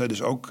 Maar wat zij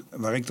dus ook,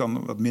 waar ik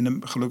dan wat minder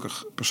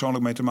gelukkig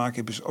persoonlijk mee te maken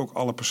heb, is ook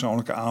alle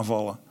persoonlijke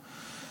aanvallen.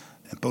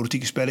 En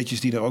politieke spelletjes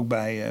die er ook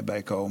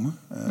bij komen.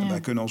 Wij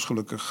kunnen ons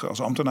gelukkig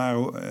als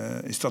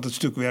ambtenaren, is dat het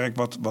stuk werk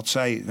wat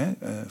zij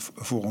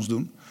voor ons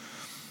doen.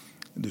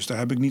 Dus daar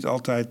heb ik niet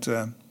altijd...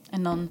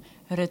 En dan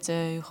Rutte,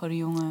 Hugo de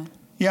Jonge...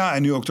 Ja,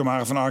 en nu ook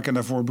Tamara van Ark en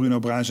daarvoor Bruno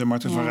Bruins en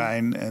Marten van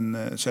Rijn. En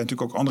er zijn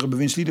natuurlijk ook andere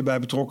bewindslieden bij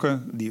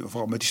betrokken. Die,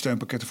 vooral met die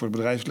steunpakketten voor het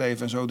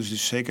bedrijfsleven en zo. Dus het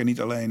is zeker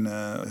niet alleen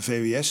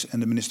VWS en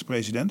de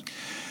minister-president.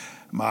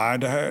 Maar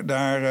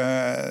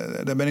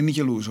daar ben ik niet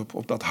jaloers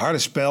op dat harde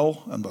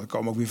spel. En er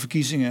komen ook weer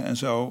verkiezingen en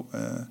zo.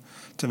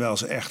 Terwijl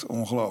ze echt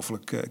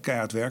ongelooflijk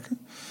keihard werken.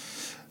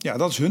 Ja,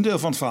 dat is hun deel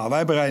van het verhaal.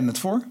 Wij bereiden het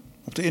voor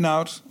op de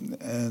inhoud.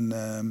 En...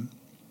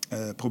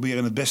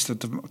 proberen het beste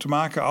te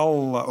maken.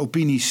 Alle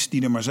opinies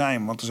die er maar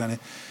zijn. Want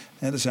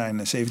er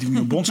zijn 17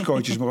 miljoen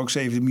bondscoaches... maar ook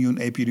 17 miljoen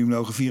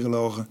epidemiologen,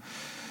 virologen...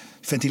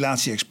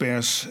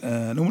 ventilatie-experts,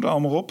 noem het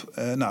allemaal op.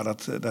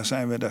 Daar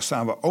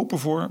staan we open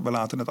voor. We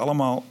laten het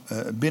allemaal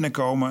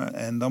binnenkomen.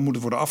 En dan moet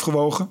het worden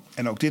afgewogen.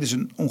 En ook dit is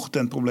een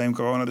ongetent probleem,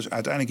 corona. Dus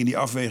uiteindelijk in die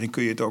afweging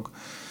kun je het ook...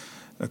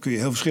 Daar kun je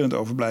heel verschillend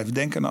over blijven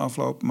denken na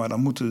afloop. Maar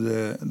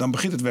dan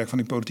begint het werk van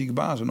die politieke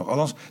bazen nog.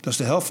 Althans, dat is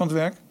de helft van het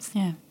werk.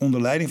 Ja.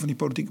 Onder leiding van die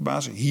politieke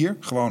bazen. Hier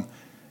gewoon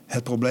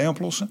het probleem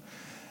oplossen.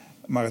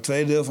 Maar het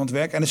tweede deel van het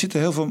werk... En er zitten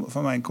heel veel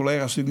van mijn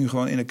collega's natuurlijk nu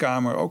gewoon in de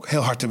Kamer... ook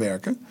heel hard te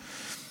werken.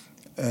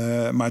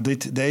 Maar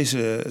dit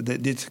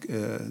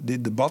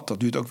debat, dat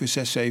duurt ook weer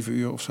 6, 7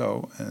 uur of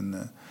zo.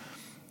 En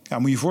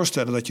moet je je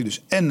voorstellen dat je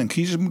dus en een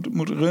crisis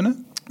moet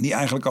runnen... die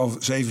eigenlijk al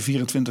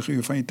 24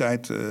 uur van je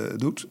tijd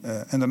doet.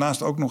 En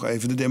daarnaast ook nog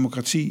even de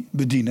democratie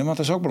bedienen, want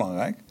dat is ook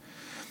belangrijk.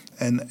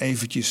 En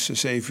eventjes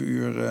 7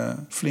 uur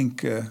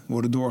flink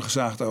worden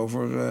doorgezaagd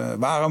over...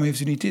 waarom heeft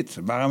u niet dit?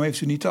 Waarom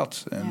heeft u niet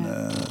dat? En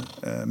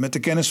met de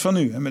kennis van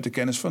nu. Met de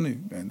kennis van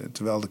nu. En,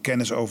 terwijl de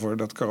kennis over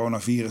dat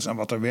coronavirus en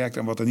wat er werkt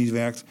en wat er niet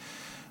werkt...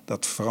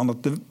 dat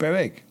verandert per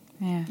week.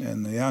 Ja.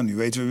 En nu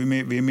weten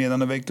we weer meer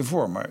dan een week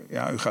ervoor. Maar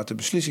u gaat de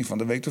beslissing van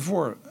de week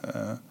ervoor...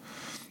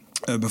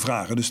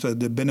 bevragen. Dus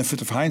de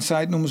benefit of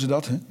hindsight noemen ze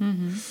dat. Hè?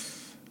 Mm-hmm.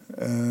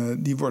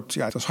 Die wordt,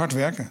 dat is hard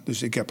werken.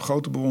 Dus ik heb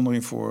grote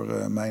bewondering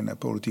voor mijn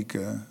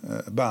politieke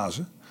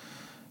bazen.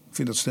 Ik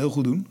vind dat ze het heel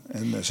goed doen.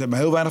 En ze hebben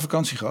heel weinig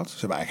vakantie gehad. Ze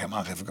hebben eigenlijk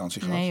helemaal geen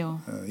vakantie gehad.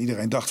 Nee,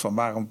 iedereen dacht van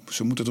waarom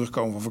ze moeten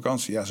terugkomen van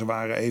vakantie. Ja, ze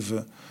waren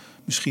even,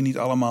 misschien niet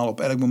allemaal op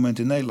elk moment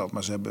in Nederland.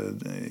 Maar ze hebben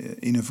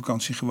in hun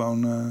vakantie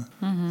gewoon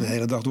de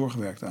hele dag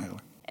doorgewerkt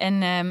eigenlijk.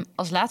 En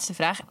als laatste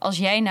vraag. Als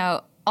jij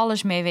nou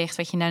alles meeweegt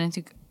wat je nou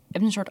natuurlijk... Je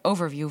hebt een soort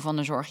overview van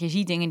de zorg. Je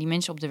ziet dingen die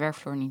mensen op de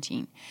werkvloer niet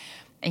zien.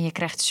 En je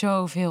krijgt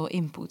zoveel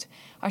input.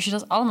 Als je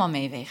dat allemaal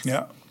meeweegt...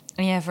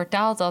 en je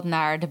vertaalt dat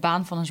naar de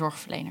baan van een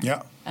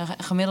zorgverlener... een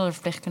gemiddelde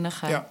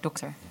verpleegkundige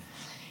dokter...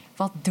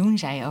 wat doen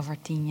zij over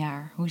 10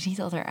 jaar? Hoe ziet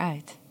dat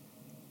eruit?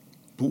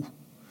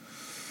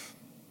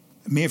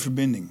 Meer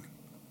verbinding,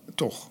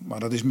 toch. Maar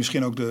dat is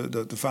misschien ook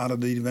de vader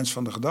die de wens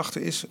van de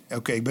gedachte is.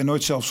 Oké, ik ben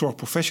nooit zelf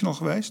zorgprofessional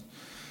geweest...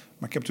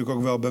 maar ik heb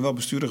natuurlijk ook ben wel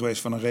bestuurder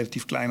geweest van een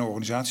relatief kleine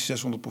organisatie...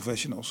 600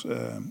 professionals...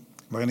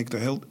 waarin ik er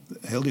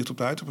heel dicht op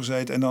de huid heb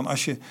gezeten. En dan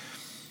als je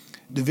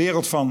de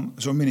wereld van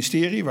zo'n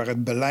ministerie... waar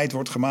het beleid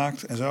wordt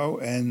gemaakt en zo...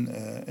 en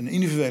een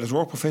individuele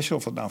zorgprofessional...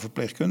 of dat nou een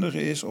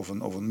verpleegkundige is... of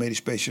een medisch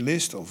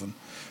specialist... of een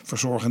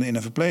verzorgende in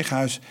een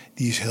verpleeghuis...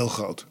 die is heel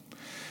groot.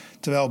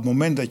 Terwijl op het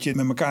moment dat je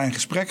met elkaar in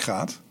gesprek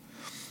gaat...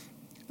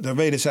 daar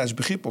wederzijds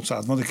begrip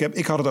ontstaat. Want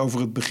ik had het over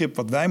het begrip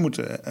wat wij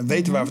moeten... en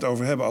weten waar we het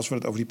over hebben als we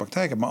het over die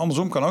praktijk hebben. Maar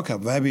andersom kan ook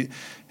helpen. We hebben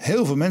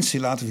heel veel mensen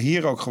die laten we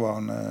hier ook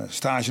gewoon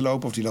stage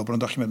lopen... of die lopen een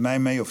dagje met mij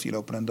mee... of die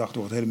lopen een dag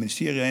door het hele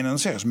ministerie heen... en dan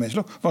zeggen ze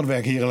mensen, wat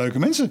werken hier leuke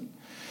mensen.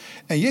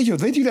 En jeetje,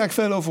 wat weten jullie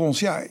eigenlijk veel over ons?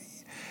 Ja, en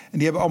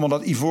die hebben allemaal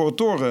dat Ivoren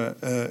Toren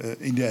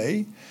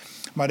idee.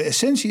 Maar de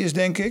essentie is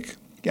denk ik...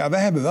 ja,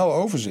 wij hebben wel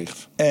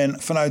overzicht.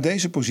 En vanuit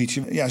deze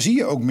positie zie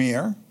je ook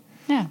meer...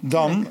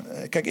 dan,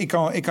 kijk,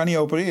 ik kan niet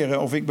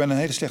opereren of ik ben een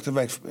hele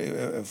slechte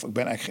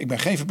ik ben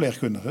geen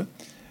verpleegkundige.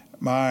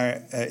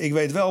 Maar ik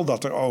weet wel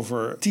dat er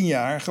over 10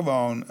 jaar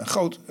gewoon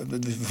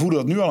we voelen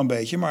dat nu al een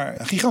beetje, maar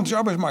een gigantisch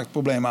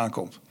arbeidsmarktprobleem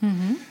aankomt.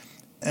 Mm-hmm.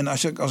 En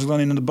als ik dan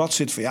in een debat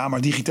zit van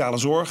maar digitale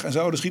zorg en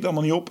zo, dat schiet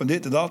allemaal niet op en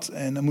dit en dat.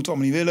 En dat moeten we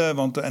allemaal niet willen,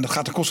 want en dat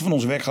gaat ten koste van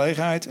onze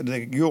werkgelegenheid. En dan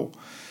denk ik, joh,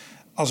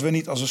 als we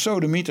niet als een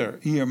sodemieter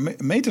hier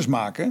meters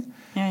maken,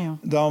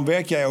 dan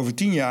werk jij over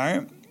 10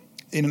 jaar...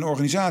 in een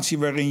organisatie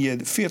waarin je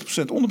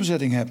 40%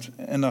 onderbezetting hebt.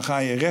 En dan ga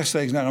je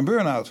rechtstreeks naar een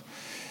burn-out.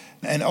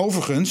 En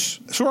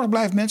overigens, zorg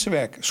blijft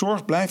mensenwerk.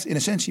 Zorg blijft in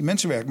essentie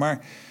mensenwerk.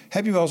 Maar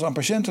heb je wel eens aan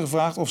patiënten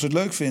gevraagd of ze het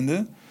leuk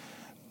vinden...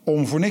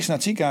 om voor niks naar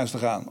het ziekenhuis te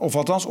gaan? Of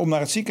althans om naar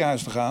het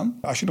ziekenhuis te gaan...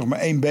 als je nog maar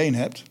 1 been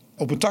hebt,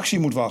 op een taxi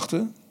moet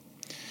wachten...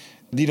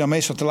 die dan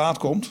meestal te laat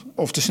komt,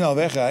 of te snel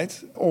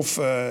wegrijdt... of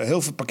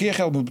heel veel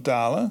parkeergeld moet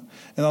betalen...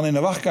 en dan in de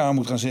wachtkamer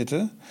moet gaan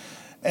zitten...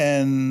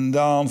 en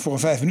dan voor een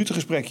 5 minuten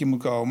gesprekje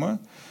moet komen...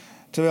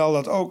 Terwijl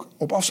dat ook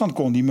op afstand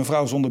kon. Die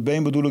mevrouw zonder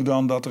been bedoel ik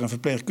dan dat er een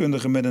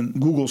verpleegkundige met een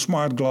Google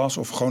Smart Glass...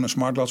 of gewoon een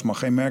Smart Glass, mag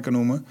geen merken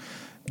noemen...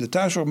 de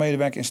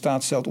thuiszorgmedewerker in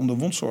staat stelt om de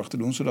wondzorg te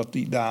doen... zodat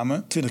die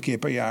dame 20 keer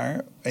per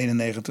jaar,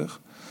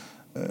 91...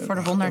 voor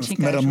de wond naar het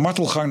ziekenhuis met een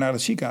martelgang naar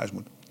het ziekenhuis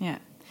moet. Ja.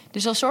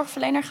 Dus als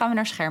zorgverlener gaan we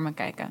naar schermen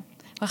kijken.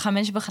 We gaan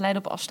mensen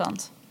begeleiden op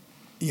afstand.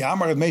 Ja,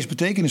 maar het meest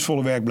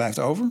betekenisvolle werk blijft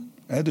over.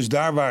 Dus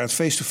daar waar het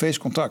face-to-face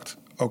contact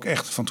ook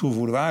echt van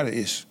toegevoegde waarde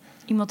is...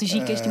 Iemand die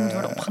ziek is, die moet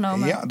worden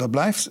opgenomen. Ja, dat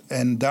blijft.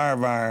 En daar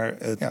waar,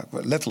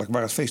 letterlijk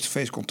waar het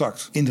face-to-face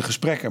contact... in de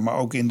gesprekken, maar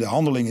ook in de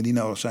handelingen die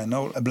nodig zijn,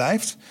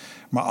 blijft.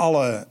 Maar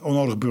alle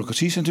onnodige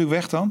bureaucratie is natuurlijk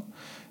weg dan.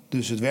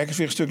 Dus het werk is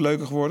weer een stuk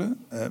leuker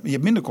geworden. Je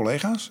hebt minder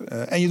collega's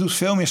en je doet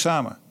veel meer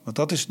samen. Want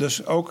dat is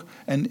dus ook,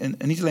 en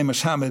niet alleen maar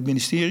samen met het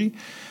ministerie...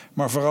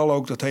 maar vooral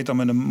ook, dat heet dan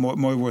met een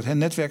mooi woord,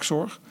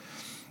 netwerkzorg...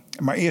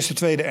 Maar eerste,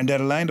 tweede en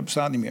derde lijn, dat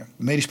bestaat niet meer.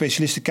 Medisch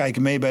specialisten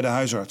kijken mee bij de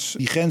huisarts.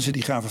 Die grenzen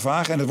die gaan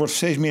vervagen. En het wordt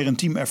steeds meer een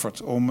team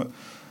effort om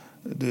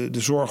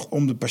de zorg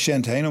om de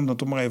patiënt heen... om dan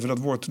toch maar even dat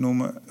woord te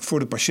noemen... voor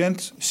de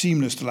patiënt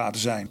seamless te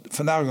laten zijn.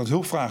 Vandaar ook dat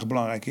hulpvragen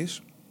belangrijk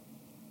is.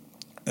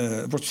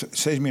 Het wordt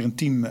steeds meer een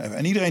team.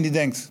 En iedereen die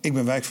denkt, ik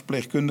ben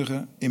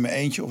wijkverpleegkundige in mijn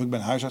eentje... of ik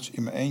ben huisarts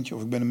in mijn eentje...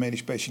 of ik ben een medisch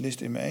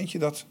specialist in mijn eentje...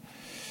 dat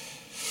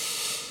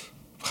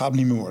gaat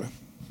niet meer worden.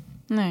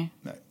 Nee.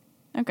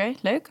 Oké,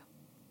 leuk.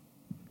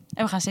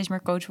 En we gaan steeds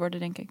meer coach worden,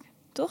 denk ik.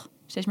 Toch?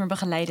 Steeds meer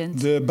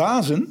begeleidend. De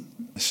bazen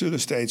zullen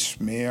steeds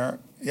meer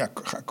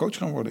coach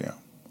gaan worden, ja.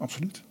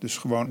 Absoluut. Dus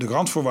gewoon de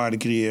randvoorwaarden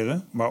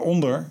creëren...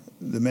 waaronder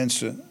de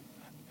mensen,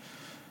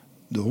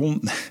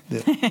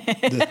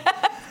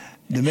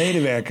 de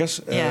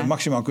medewerkers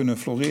maximaal kunnen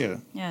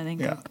floreren. Ja, denk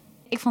ik ook.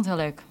 Ik vond het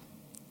heel leuk.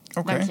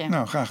 Oké,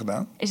 nou, graag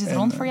gedaan. Is het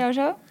rond voor jou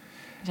zo?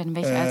 We zijn een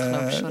beetje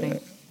uitgelopen, sorry.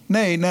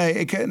 Nee.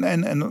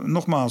 En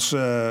nogmaals,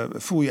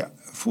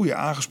 voel je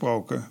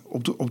aangesproken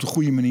op de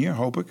goede manier,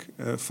 hoop ik.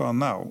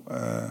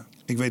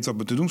 Ik weet wat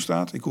me te doen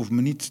staat. Ik hoef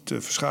me niet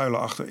te verschuilen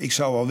achter. Ik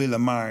zou wel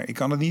willen, maar ik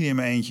kan het niet in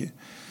mijn eentje.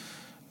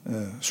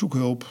 Zoek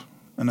hulp.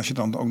 En als je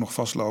dan ook nog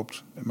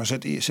vastloopt. Maar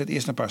zet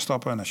eerst een paar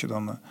stappen. En als je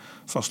dan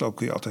vastloopt,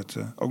 kun je altijd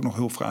ook nog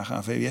hulp vragen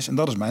aan VWS. En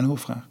dat is mijn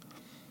hulpvraag.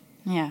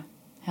 Ja,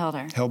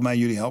 helder. Help mij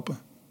jullie helpen.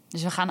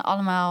 Dus we gaan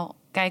allemaal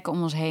kijken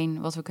om ons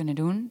heen wat we kunnen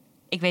doen.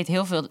 Ik weet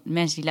heel veel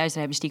mensen die luisteren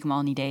hebben stiekem al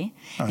een idee.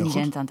 En die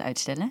zijn het aan het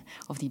uitstellen.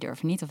 Of die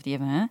durven niet, of die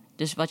hebben...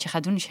 Dus wat je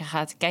gaat doen is je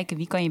gaat kijken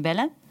wie kan je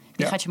bellen.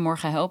 Wie gaat je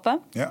morgen helpen.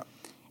 Ja.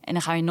 En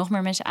dan ga je nog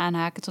meer mensen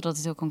aanhaken totdat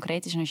het heel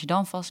concreet is. En als je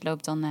dan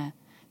vastloopt, dan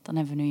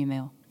hebben we nu je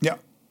mail. Ja.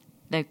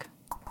 Leuk.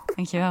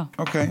 Dankjewel.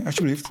 Oké,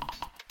 alsjeblieft.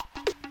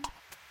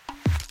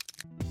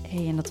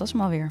 Hey, en dat was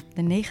hem alweer.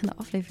 De 9e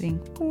aflevering.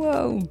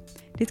 Wow.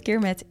 Dit keer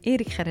met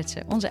Erik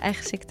Gerritsen, onze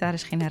eigen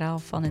secretaris-generaal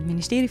van het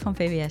ministerie van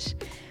VWS.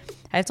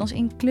 Hij heeft ons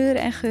in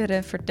kleuren en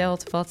geuren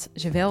verteld wat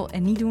ze wel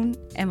en niet doen.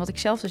 En wat ik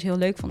zelf dus heel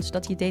leuk vond, is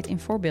dat hij het deed in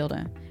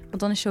voorbeelden. Want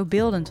dan is het zo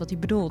beeldend wat hij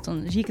bedoelt.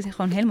 Dan zie ik het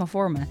gewoon helemaal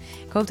voor me.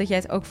 Ik hoop dat jij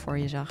het ook voor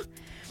je zag.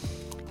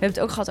 We hebben het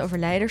ook gehad over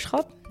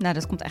leiderschap. Nou,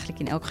 dat komt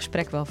eigenlijk in elk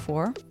gesprek wel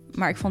voor.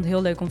 Maar ik vond het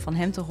heel leuk om van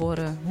hem te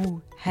horen hoe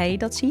hij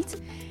dat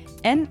ziet.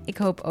 En ik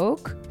hoop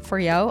ook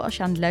voor jou, als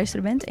je aan het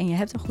luisteren bent en je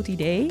hebt een goed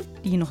idee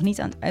die je nog niet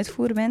aan het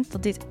uitvoeren bent,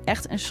 dat dit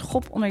echt een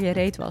schop onder je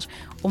reet was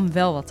om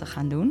wel wat te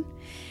gaan doen.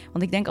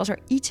 Want ik denk als er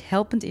iets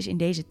helpend is in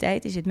deze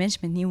tijd, is het mensen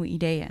met nieuwe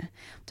ideeën.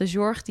 De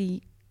zorg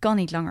die kan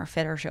niet langer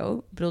verder zo.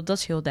 Ik bedoel, dat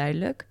is heel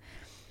duidelijk.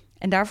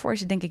 En daarvoor is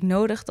het denk ik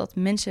nodig dat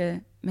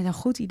mensen met een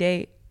goed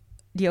idee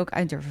die ook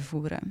uit durven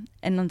voeren.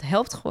 En dan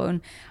helpt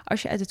gewoon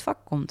als je uit het vak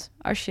komt.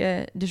 Als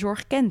je de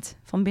zorg kent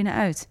van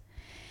binnenuit.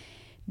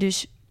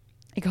 Dus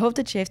ik hoop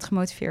dat je heeft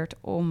gemotiveerd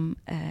om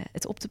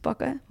het op te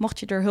pakken. Mocht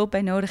je er hulp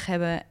bij nodig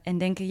hebben en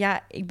denken,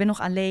 ja, ik ben nog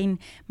alleen,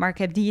 maar ik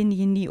heb die en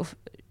die en die of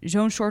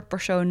zo'n soort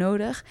persoon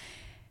nodig.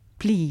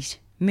 Please,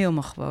 mail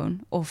me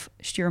gewoon of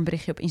stuur een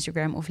berichtje op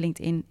Instagram of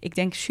LinkedIn. Ik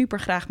denk super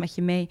graag met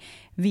je mee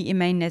wie in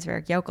mijn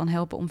netwerk jou kan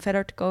helpen om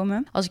verder te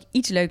komen. Als ik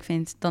iets leuk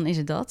vind, dan is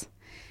het dat.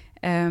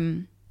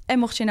 En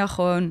mocht je nou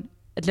gewoon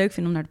het leuk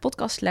vinden om naar de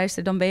podcast te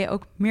luisteren, dan ben je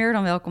ook meer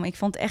dan welkom. Ik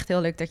vond het echt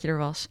heel leuk dat je er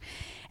was.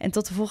 En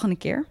tot de volgende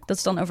keer. Dat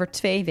is dan over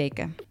 2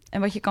 weken.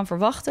 En wat je kan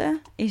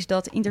verwachten is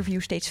dat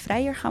interviews steeds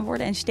vrijer gaan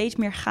worden en steeds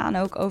meer gaan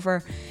ook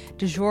over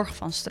de zorg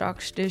van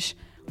straks. Dus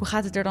hoe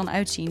gaat het er dan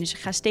uitzien? Dus ik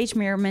ga steeds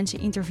meer mensen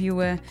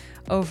interviewen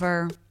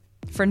over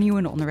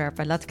vernieuwende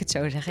onderwerpen, laat ik het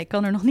zo zeggen. Ik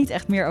kan er nog niet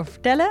echt meer over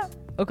vertellen,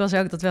 ook al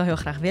zou ik dat wel heel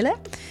graag willen.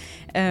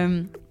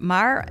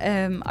 Maar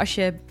als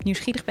je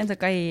nieuwsgierig bent, dan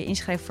kan je je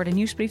inschrijven voor de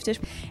nieuwsbrief dus.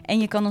 En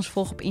je kan ons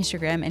volgen op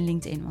Instagram en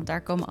LinkedIn, want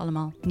daar komen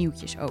allemaal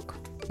nieuwtjes ook.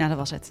 Nou, dat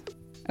was het.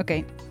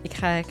 Oké, ik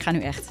ga nu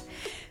echt.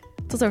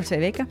 Tot over 2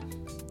 weken.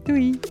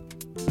 Doei!